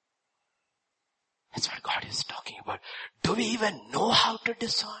what God is talking about. Do we even know how to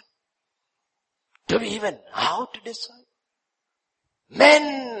discern?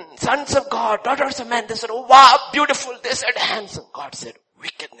 Men, sons of God, daughters of men, they said, oh wow, beautiful. They said handsome. God said,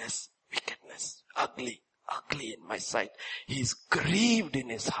 wickedness, ugly in my sight. He is grieved in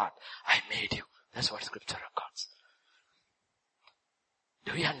his heart. I made you. That's what scripture records.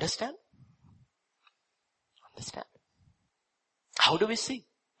 Do we understand? How do we see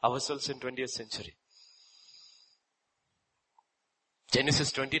ourselves in 20th century?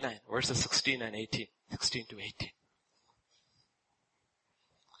 Genesis 29, verses 16 and 18. 16 to 18.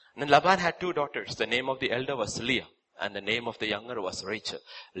 And then Laban had 2 daughters. The name of the elder was Leah, and the name of the younger was Rachel.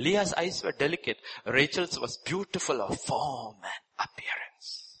 Leah's eyes were delicate. Rachel's was beautiful of form and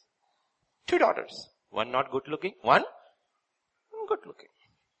appearance. 2 daughters. One not good looking, one good looking.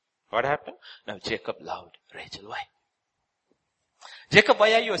 What happened? Now Jacob loved Rachel. Why? Jacob,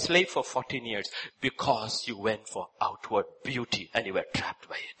 why are you a slave for 14 years? Because you went for outward beauty and you were trapped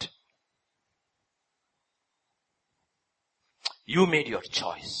by it. You made your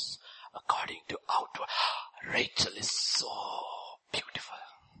choice according to outward. Rachel is so beautiful.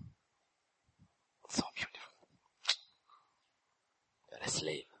 So beautiful. You're a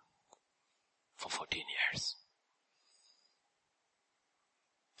slave for 14 years.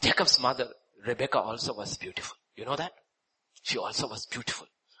 Jacob's mother, Rebecca, also was beautiful. You know that? She also was beautiful.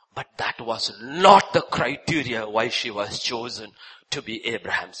 But that was not the criteria why she was chosen to be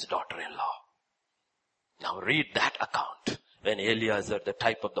Abraham's daughter-in-law. Now read that account. When Eliezer, the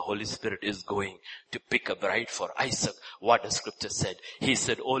type of the Holy Spirit, is going to pick a bride for Isaac, what the scripture said? He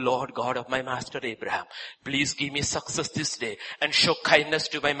said, O Lord God of my master Abraham, please give me success this day and show kindness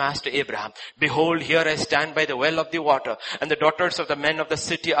to my master Abraham. Behold, here I stand by the well of the water, and the daughters of the men of the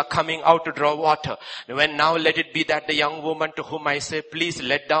city are coming out to draw water. When now let it be that the young woman to whom I say, please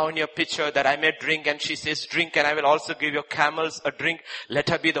let down your pitcher that I may drink, and she says, drink, and I will also give your camels a drink. Let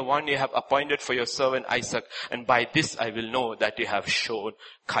her be the one you have appointed for your servant Isaac, and by this I will know that you have shown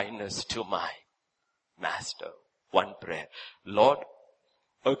kindness to my master. One prayer. Lord,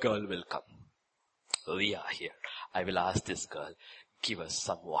 a girl will come. We are here. I will ask this girl, give us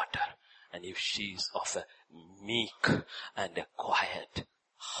some water. And if she's of a meek and a quiet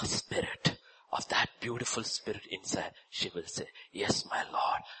spirit, of that beautiful spirit inside, she will say, yes, my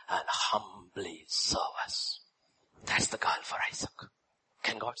Lord, and humbly serve us. That's the girl for Isaac.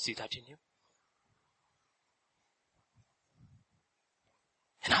 Can God see that in you?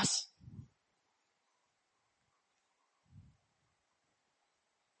 In us?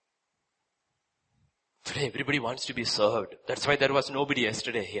 Today everybody wants to be served. That's why there was nobody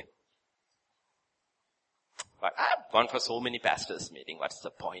yesterday here. But I've gone for so many pastors' meetings. What's the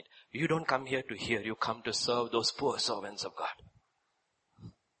point? You don't come here to hear. You come to serve those poor servants of God.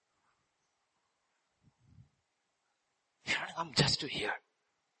 You don't come just to hear.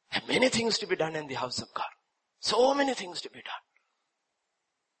 There are many things to be done in the house of God. So many things to be done.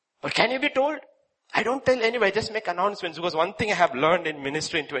 But can you be told? I don't tell anybody, just make announcements, because one thing I have learned in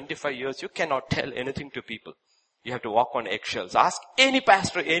ministry in 25 years, you cannot tell anything to people. You have to walk on eggshells. Ask any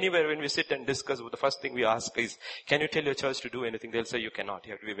pastor anywhere when we sit and discuss. The first thing we ask is, can you tell your church to do anything? They'll say you cannot.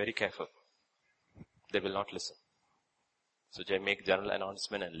 You have to be very careful. They will not listen. So they make general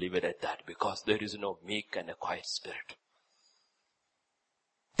announcement and leave it at that, because there is no meek and a quiet spirit.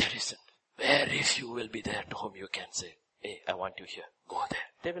 There isn't. Very few will be there to whom you can say, hey, I want you here. Go there.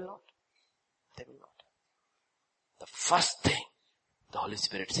 They will not. They will not. The first thing the Holy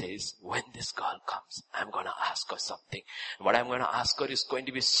Spirit says, when this girl comes, I'm going to ask her something. What I'm going to ask her is going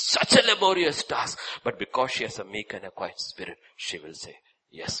to be such a laborious task. But because she has a meek and a quiet spirit, she will say,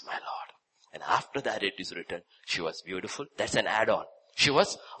 yes, my Lord. And after that it is written, she was beautiful. That's an add-on. She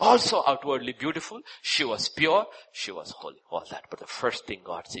was also outwardly beautiful. She was pure. She was holy. All that. But the first thing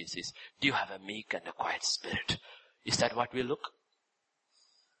God says is, do you have a meek and a quiet spirit? Is that what we look?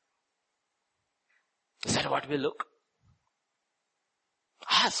 Is that what we look?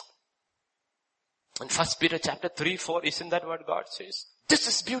 Ask. In 1 Peter chapter 3, 4, isn't that what God says? This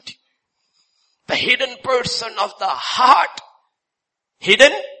is beauty. The hidden person of the heart.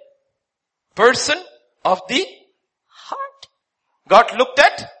 Hidden person of the heart. God looked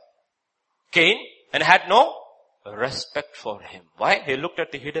at Cain and had no respect for him. Why? He looked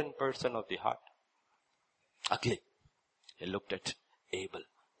at the hidden person of the heart. Ugly. He looked at Abel.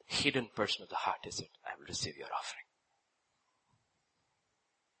 Hidden person of the heart. He said, I will receive your offering.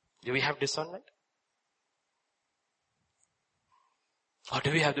 Do we have discernment? Or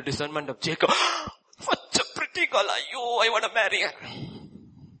do we have the discernment of Jacob? Such a pretty girl are you. I want to marry her.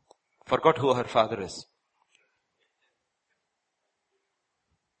 Forgot who her father is.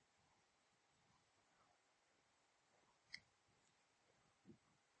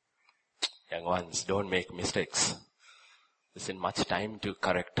 Young ones, don't make mistakes. There isn't much time to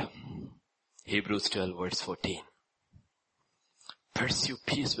correct. Hebrews 12 verse 14. Pursue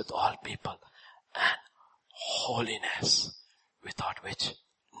peace with all people and holiness, without which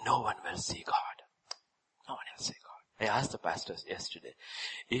no one will see God. No one will see God. I asked the pastors yesterday,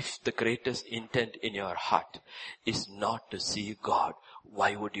 if the greatest intent in your heart is not to see God,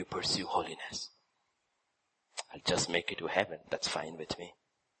 why would you pursue holiness? I'll just make it to heaven. That's fine with me.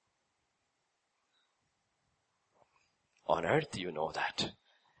 On earth, you know that.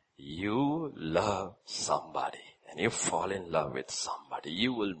 You love somebody and you fall in love with somebody.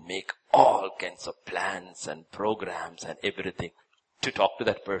 You will make all kinds of plans and programs and everything to talk to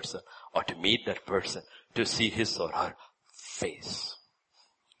that person or to meet that person, to see his or her face.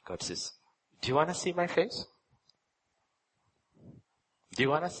 God says, do you want to see my face? Do you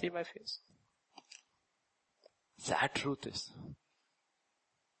want to see my face? Sad truth is,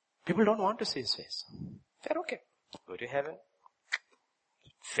 people don't want to see his face. They're okay. Go to heaven.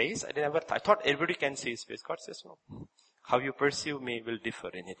 Face, I thought everybody can see his face. God says no. How you perceive me will differ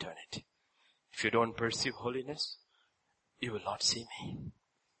in eternity. If you don't pursue holiness, you will not see me.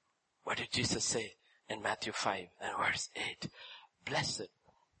 What did Jesus say in Matthew 5 and verse 8? Blessed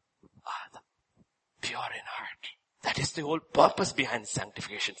are the pure in heart. That is the whole purpose behind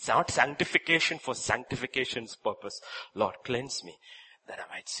sanctification. It's not sanctification for sanctification's purpose. Lord, cleanse me that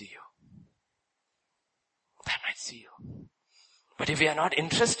I might see you. That I might see you. But if we are not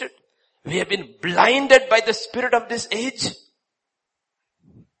interested, we have been blinded by the spirit of this age.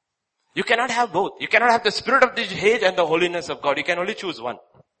 You cannot have both. You cannot have the spirit of this age and the holiness of God. You can only choose one.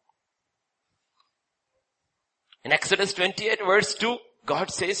 In Exodus 28 verse 2, God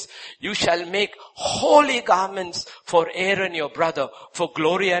says, you shall make holy garments for Aaron your brother, for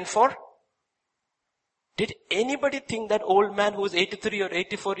glory and for... Did anybody think that old man who was 83 or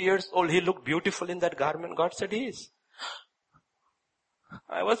 84 years old, he looked beautiful in that garment? God said he is.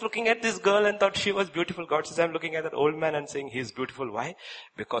 I was looking at this girl and thought she was beautiful. God says, I'm looking at that old man and saying he is beautiful. Why?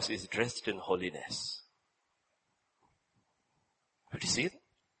 Because he is dressed in holiness. Did you see that?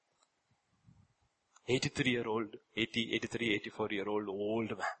 83-year-old, 83, 84-year-old old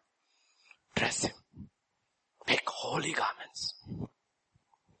man. Dress him. Make holy garments.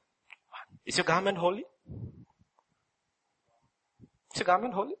 Is your garment holy? Is your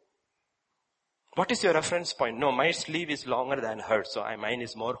garment holy? What is your reference point? No, my sleeve is longer than hers, so mine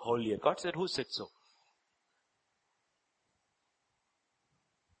is more holier. God said, who said so?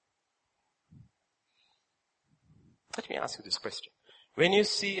 Let me ask you this question. When you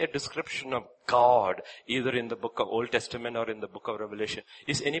see a description of God, either in the book of Old Testament or in the book of Revelation,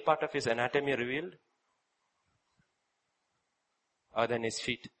 is any part of his anatomy revealed? Other than his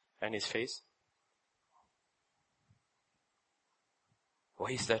feet and his face?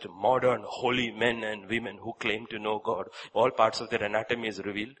 Why is that modern holy men and women who claim to know God, all parts of their anatomy is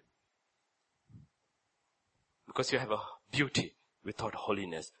revealed? Because you have a beauty without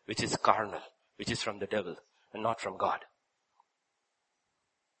holiness, which is carnal, which is from the devil. and not from God.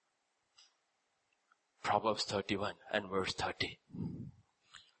 Proverbs 31 and verse 30.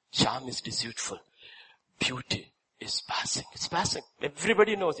 Charm is deceitful. Beauty is passing. It's passing.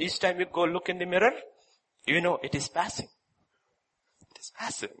 Everybody knows. Each time you go look in the mirror, you know it is passing. It is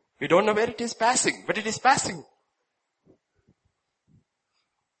passing. We don't know where it is passing, but it is passing.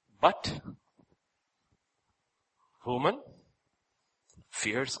 But woman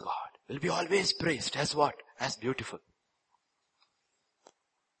fears God will be always praised as what? As beautiful.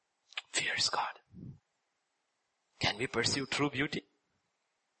 Fears God. Can we pursue true beauty?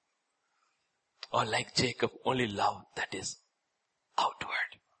 Or like Jacob, only love that is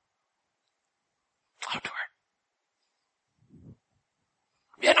outward? Outward.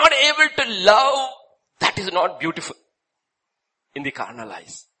 We are not able to love that is not beautiful in the carnal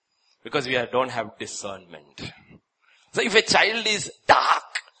eyes. Because we don't have discernment. So if a child is dark,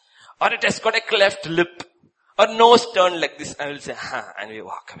 or it has got a cleft lip, or nose turned like this, I will say, and we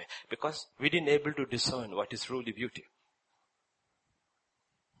walk away. Because we didn't able to discern what is truly beauty.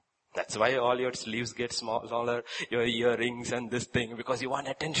 That's why all your sleeves get smaller, your earrings and this thing, because you want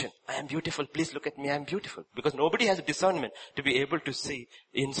attention. I am beautiful, please look at me, I am beautiful. Because nobody has discernment to be able to see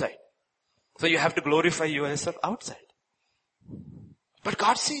inside. So you have to glorify yourself outside. But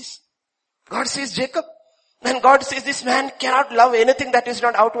God sees. God sees Jacob. And God says this man cannot love anything that is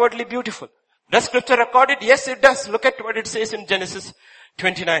not outwardly beautiful. Does scripture record it? Yes, it does. Look at what it says in Genesis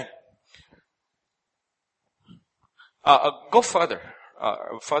 29. Go further.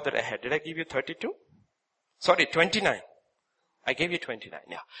 Further ahead. Did I give you 32? Sorry, 29. I gave you 29.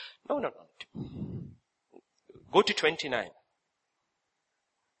 Yeah. No. Go to 29.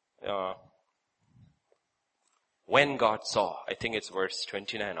 When God saw. I think it's verse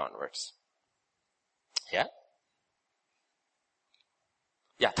 29 onwards. Yeah?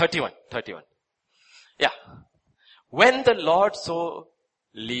 Yeah, 31. Yeah. When the Lord saw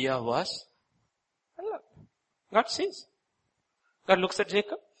Leah was, God sees. God looks at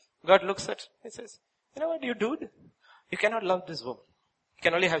Jacob. God looks at, he says, you know what you do? You cannot love this woman. You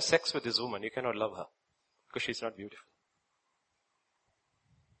can only have sex with this woman. You cannot love her. Because she's not beautiful.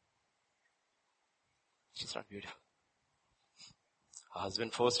 She's not beautiful. Her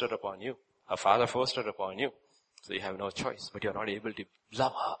husband forced her upon you. Her father forced her upon you. So you have no choice. But you're not able to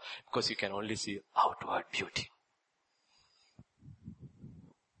love her because you can only see outward beauty.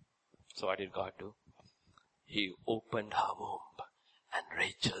 So what did God do? He opened her womb and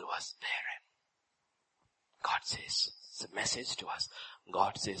Rachel was barren. God says, it's a message to us.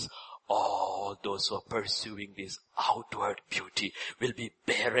 God says, all those who are pursuing this outward beauty will be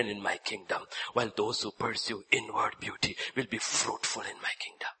barren in my kingdom, while those who pursue inward beauty will be fruitful in my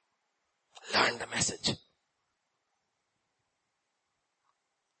kingdom. Learn the message.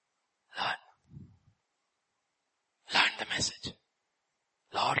 Learn the message.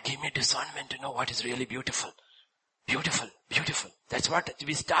 Lord, give me discernment to know what is really beautiful. Beautiful. That's what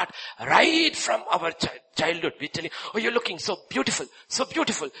we start right from our childhood. We tell you, oh, you're looking so beautiful.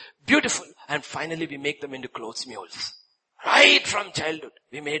 And finally we make them into clothes mules. Right from childhood.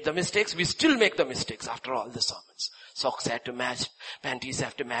 We made the mistakes. We still make the mistakes after all the sermons. Socks have to match. Panties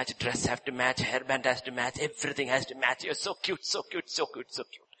have to match. Dress have to match. Hairband has to match. Everything has to match. You're so cute.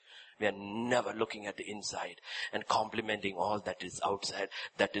 We are never looking at the inside and complimenting all that is outside,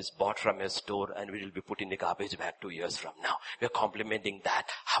 that is bought from a store and will be put in the garbage bag 2 years from now. We are complimenting that,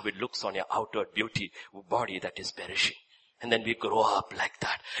 how it looks on your outward beauty, body that is perishing. And then we grow up like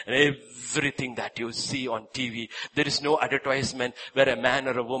that. And everything that you see on TV, there is no advertisement where a man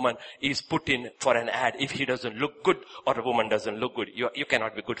or a woman is put in for an ad. If he doesn't look good or a woman doesn't look good, you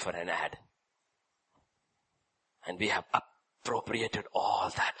cannot be good for an ad. And we have appropriated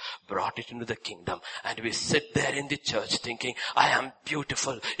all that, brought it into the kingdom, and we sit there in the church thinking, I am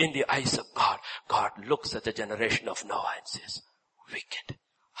beautiful in the eyes of God. God looks at the generation of Noah and says, wicked,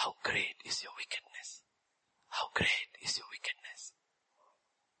 how great is your wickedness? How great is your wickedness?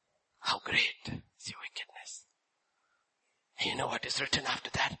 How great is your wickedness? And you know what is written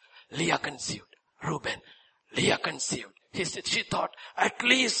after that? Leah conceived. Reuben. Leah conceived. She thought, at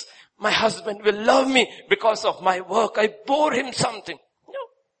least my husband will love me because of my work. I bore him something. No.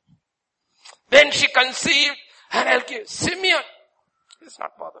 Then she conceived and I'll give Simeon. He's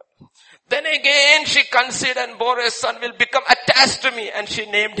not bothered. Then again she conceived and bore a son, will become attached to me. And she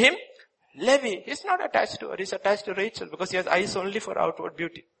named him Levi. He's not attached to her. He's attached to Rachel because he has eyes only for outward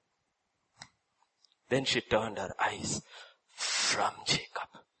beauty. Then she turned her eyes from Jacob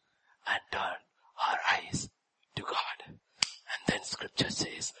and turned her eyes to God. And then scripture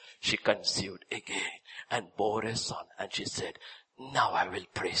says, she conceived again and bore a son. And she said, now I will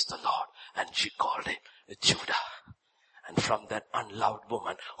praise the Lord. and she called him Judah. And from that unloved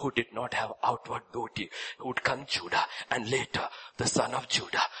woman who did not have outward beauty would come Judah, and later the son of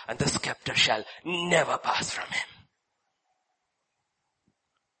Judah, and the scepter shall never pass from him.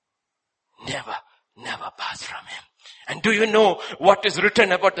 Never pass from him. And do you know what is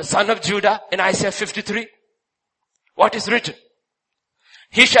written about the son of Judah in Isaiah 53? What is written?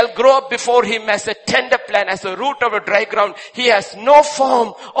 He shall grow up before him as a tender plant, as a root of a dry ground. He has no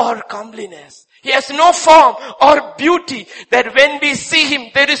form or comeliness. He has no form or beauty, that when we see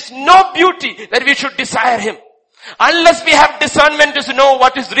him, there is no beauty that we should desire him. Unless we have discernment to know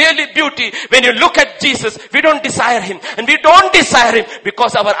what is really beauty, when you look at Jesus, we don't desire him. And we don't desire him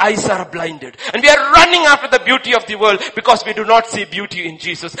because our eyes are blinded. And we are running after the beauty of the world because we do not see beauty in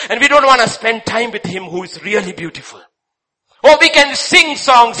Jesus. And we don't want to spend time with him who is really beautiful. Oh, we can sing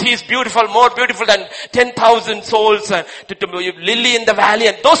songs, he is beautiful, more beautiful than 10,000 souls, lily in the valley,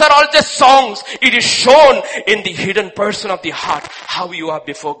 and those are all just songs. It is shown in the hidden person of the heart, how you are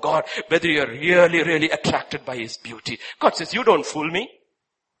before God, whether you are really, really attracted by his beauty. God says, you don't fool me.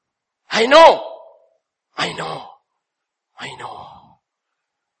 I know.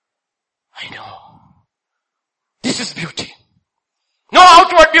 This is beauty. No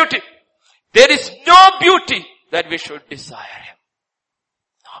outward beauty. There is no beauty that we should desire him.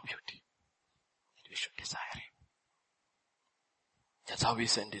 No beauty that we should desire him. That's how he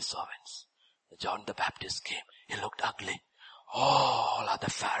sent his servants. John the Baptist came. He looked ugly. All other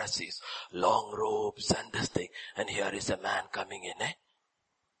Pharisees, long robes and this thing. And here is a man coming in,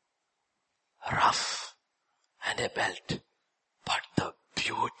 rough and a belt. But the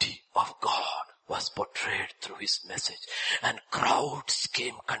beauty of God was portrayed through his message. And crowds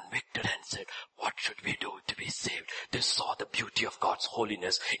came convicted and said, what should we do to be saved? They saw the beauty of God's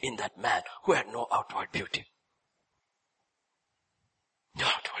holiness in that man who had no outward beauty. No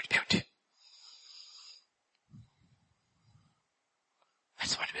outward beauty.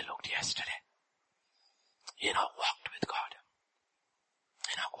 That's what we looked yesterday. Enoch walked with God.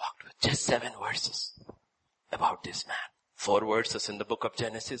 Enoch walked with just 7 verses about this man. 4 verses in the book of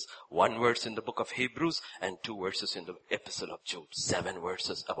Genesis, 1 verse in the book of Hebrews, and 2 verses in the epistle of Job. 7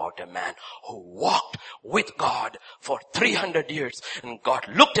 verses about a man who walked with God for 300 years. And God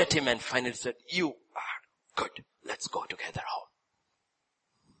looked at him and finally said, you are good. Let's go together home.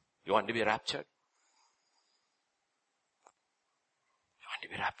 You want to be raptured? You want to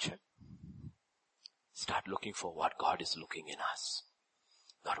be raptured? Start looking for what God is looking in us.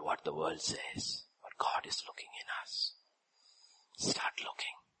 Not what the world says. What God is looking in us. Start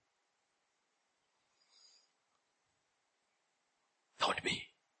looking. Don't be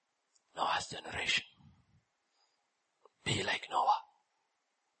Noah's generation. Be like Noah.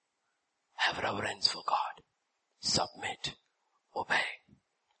 Have reverence for God. Submit. Obey.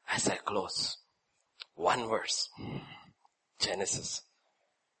 As I close, 1 verse. Genesis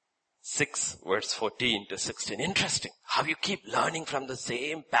 6 verse 14 to 16. Interesting how you keep learning from the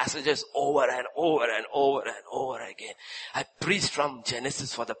same passages over and over and over and over again. I preached from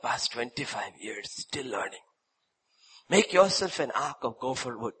Genesis for the past 25 years, still learning. Make yourself an ark of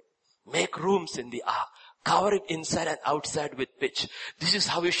gopher wood. Make rooms in the ark. Cover it inside and outside with pitch. This is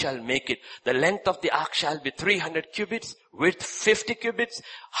how you shall make it. The length of the ark shall be 300 cubits, width 50 cubits,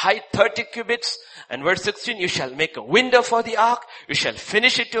 height 30 cubits. And verse 16, you shall make a window for the ark. You shall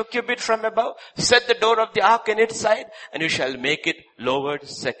finish it to a cubit from above. Set the door of the ark in its side, and you shall make it lowered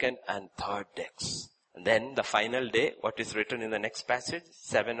 2nd and 3rd decks. And then the final day, what is written in the next passage,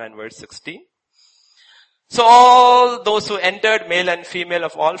 7 and verse 16. So all those who entered, male and female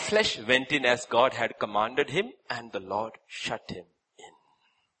of all flesh, went in as God had commanded him, and the Lord shut him in.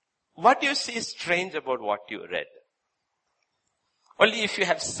 What do you see strange about what you read? Only if you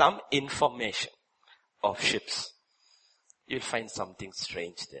have some information of ships, you'll find something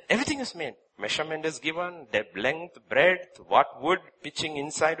strange there. Everything is made. Measurement is given, depth, length, breadth, what wood, pitching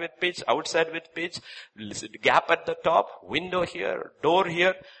inside with pitch, outside with pitch, gap at the top, window here, door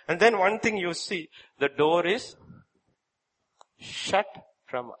here. And then one thing you see, the door is shut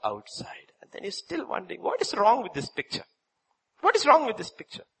from outside. And then you're still wondering, what is wrong with this picture? What is wrong with this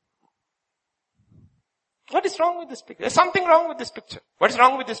picture? What is wrong with this picture? There's something wrong with this picture. What is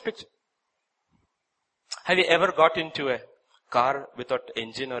wrong with this picture? Have you ever got into a car without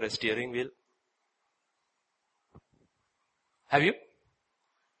engine or a steering wheel? Have you?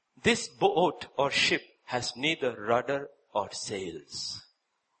 This boat or ship has neither rudder or sails.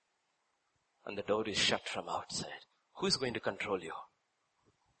 And the door is shut from outside. Who is going to control you?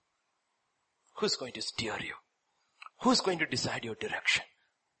 Who is going to steer you? Who is going to decide your direction?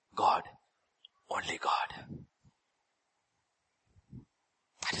 God. Only God.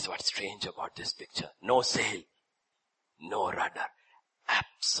 That is what's strange about this picture. No sail, no rudder.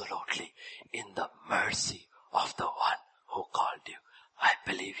 Absolutely in the mercy of the one who called you. I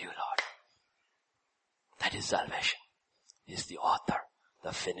believe you, Lord. That is salvation. He is the author,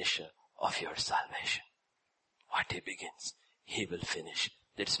 the finisher of your salvation. What he begins, he will finish.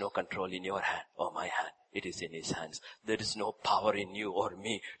 There is no control in your hand or my hand. It is in his hands. There is no power in you or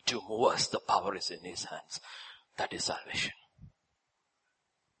me to move us. The power is in his hands. That is salvation.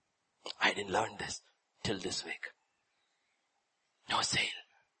 I didn't learn this till this week. No sail.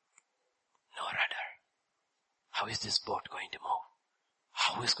 No rudder. How is this boat going to move?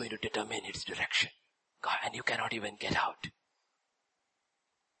 How is going to determine its direction? God, and you cannot even get out.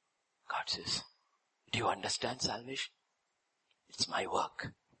 God says, do you understand salvation? It's my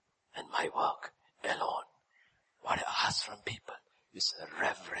work and my work alone. What I ask from people is a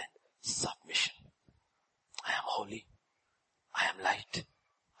reverent submission. I am holy. I am light.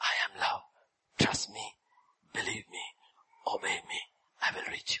 I am love. Trust me. Believe me. Obey me. I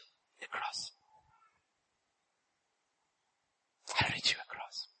will reach you across. I'll reach you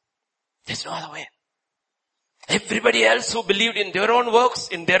across. There's no other way. Everybody else who believed in their own works,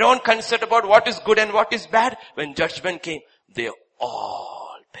 in their own concept about what is good and what is bad, when judgment came, they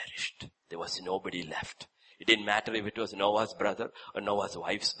all perished. There was nobody left. It didn't matter if it was Noah's brother or Noah's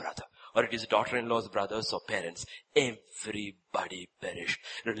wife's brother, or it is daughter-in-law's brothers or parents. Everybody perished.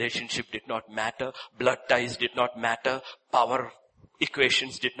 Relationship did not matter. Blood ties did not matter. Power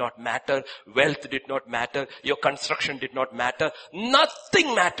equations did not matter. Wealth did not matter. Your construction did not matter.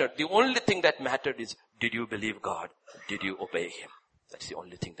 Nothing mattered. The only thing that mattered is, did you believe God? Did you obey him? That's the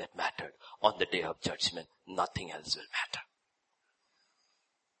only thing that mattered. On the day of judgment, nothing else will matter.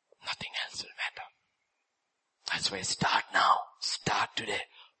 Nothing else will matter. That's why start now. Start today.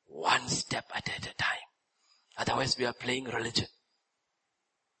 One step at a time. Otherwise we are playing religion.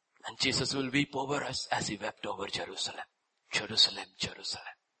 And Jesus will weep over us as he wept over Jerusalem. Jerusalem, Jerusalem.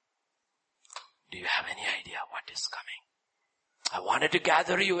 Do you have any idea what is coming? I wanted to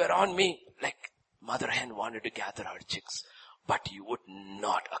gather you around me like mother hen wanted to gather her chicks. But you would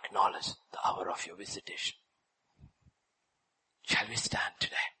not acknowledge the hour of your visitation. Shall we stand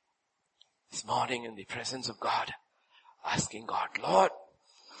today? This morning in the presence of God, asking God,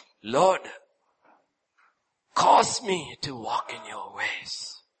 Lord, cause me to walk in your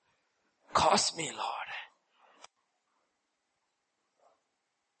ways. Cause me, Lord.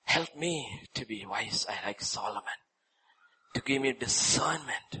 Help me to be wise, I like Solomon, to give me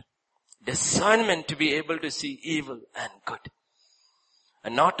discernment. Discernment to be able to see evil and good.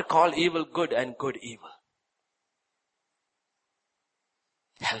 And not to call evil good and good evil.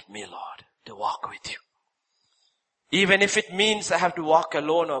 Help me, Lord, to walk with you. Even if it means I have to walk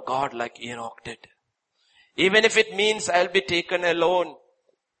alone, oh God, like Enoch did. Even if it means I'll be taken alone,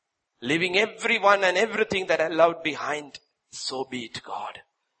 leaving everyone and everything that I loved behind. So be it, God.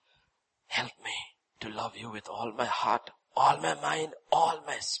 Help me to love you with all my heart, all my mind, all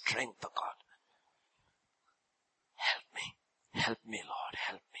my strength, oh God. Help me, Lord,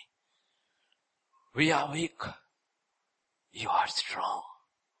 help me. We are weak. You are strong.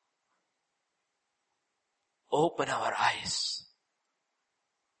 Open our eyes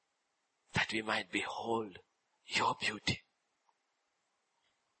that we might behold your beauty.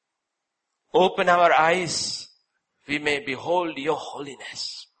 Open our eyes, we may behold your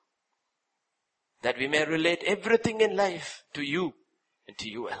holiness. That we may relate everything in life to you and to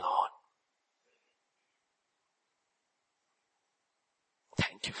you alone.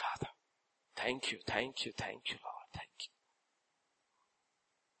 Thank you, Father. Thank you, thank you, thank you, Lord. Thank you.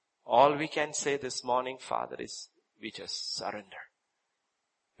 All we can say this morning, Father, is we just surrender.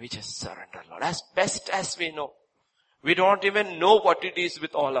 We just surrender, Lord. As best as we know. We don't even know what it is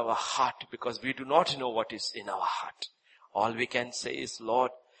with all our heart because we do not know what is in our heart. All we can say is,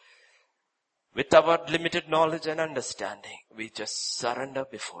 Lord, with our limited knowledge and understanding, we just surrender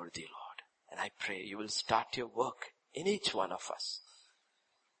before thee, Lord. And I pray you will start your work in each one of us.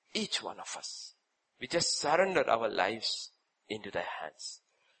 Each one of us. We just surrender our lives into thy hands.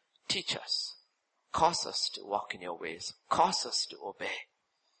 Teach us. Cause us to walk in your ways. Cause us to obey.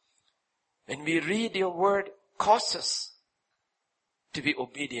 When we read your word, cause us to be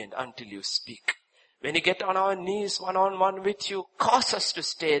obedient until you speak. When we get on our knees one-on-one with you, cause us to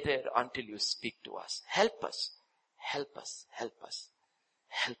stay there until you speak to us. Help us. Help us. Help us.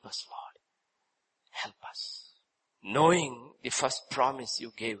 Help us, Lord. Help us. Knowing the first promise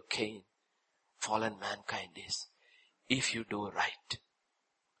you gave Cain, fallen mankind is, if you do right,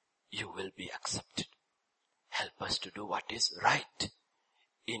 you will be accepted. Help us to do what is right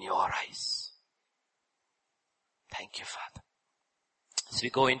in your eyes. Thank you, Father. As we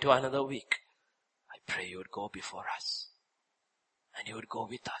go into another week, I pray you would go before us. And you would go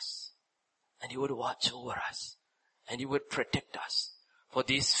with us. And you would watch over us. And you would protect us. For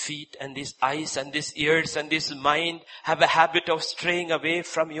these feet and these eyes and these ears and this mind have a habit of straying away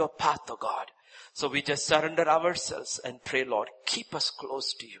from your path, O God. So we just surrender ourselves and pray, Lord, keep us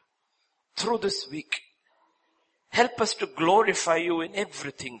close to you through this week. Help us to glorify you in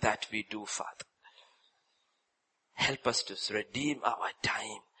everything that we do, Father. Help us to redeem our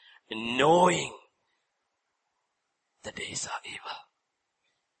time, knowing the days are evil.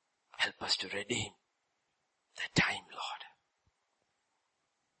 Help us to redeem the time, Lord.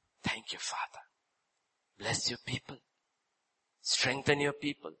 Thank you, Father. Bless your people. Strengthen your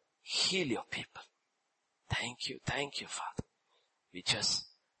people. Heal your people. Thank you, Father. We just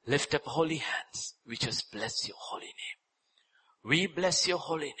lift up holy hands. We just bless your holy name. We bless your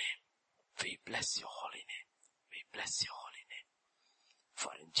holy name. We bless your holy name. We bless your holy name.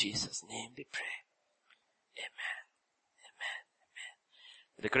 For in Jesus' name we pray. Amen. Amen. Amen.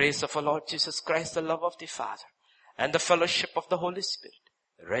 With the grace of our Lord Jesus Christ, the love of the Father, and the fellowship of the Holy Spirit,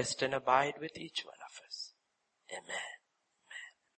 rest and abide with each one of us. Amen.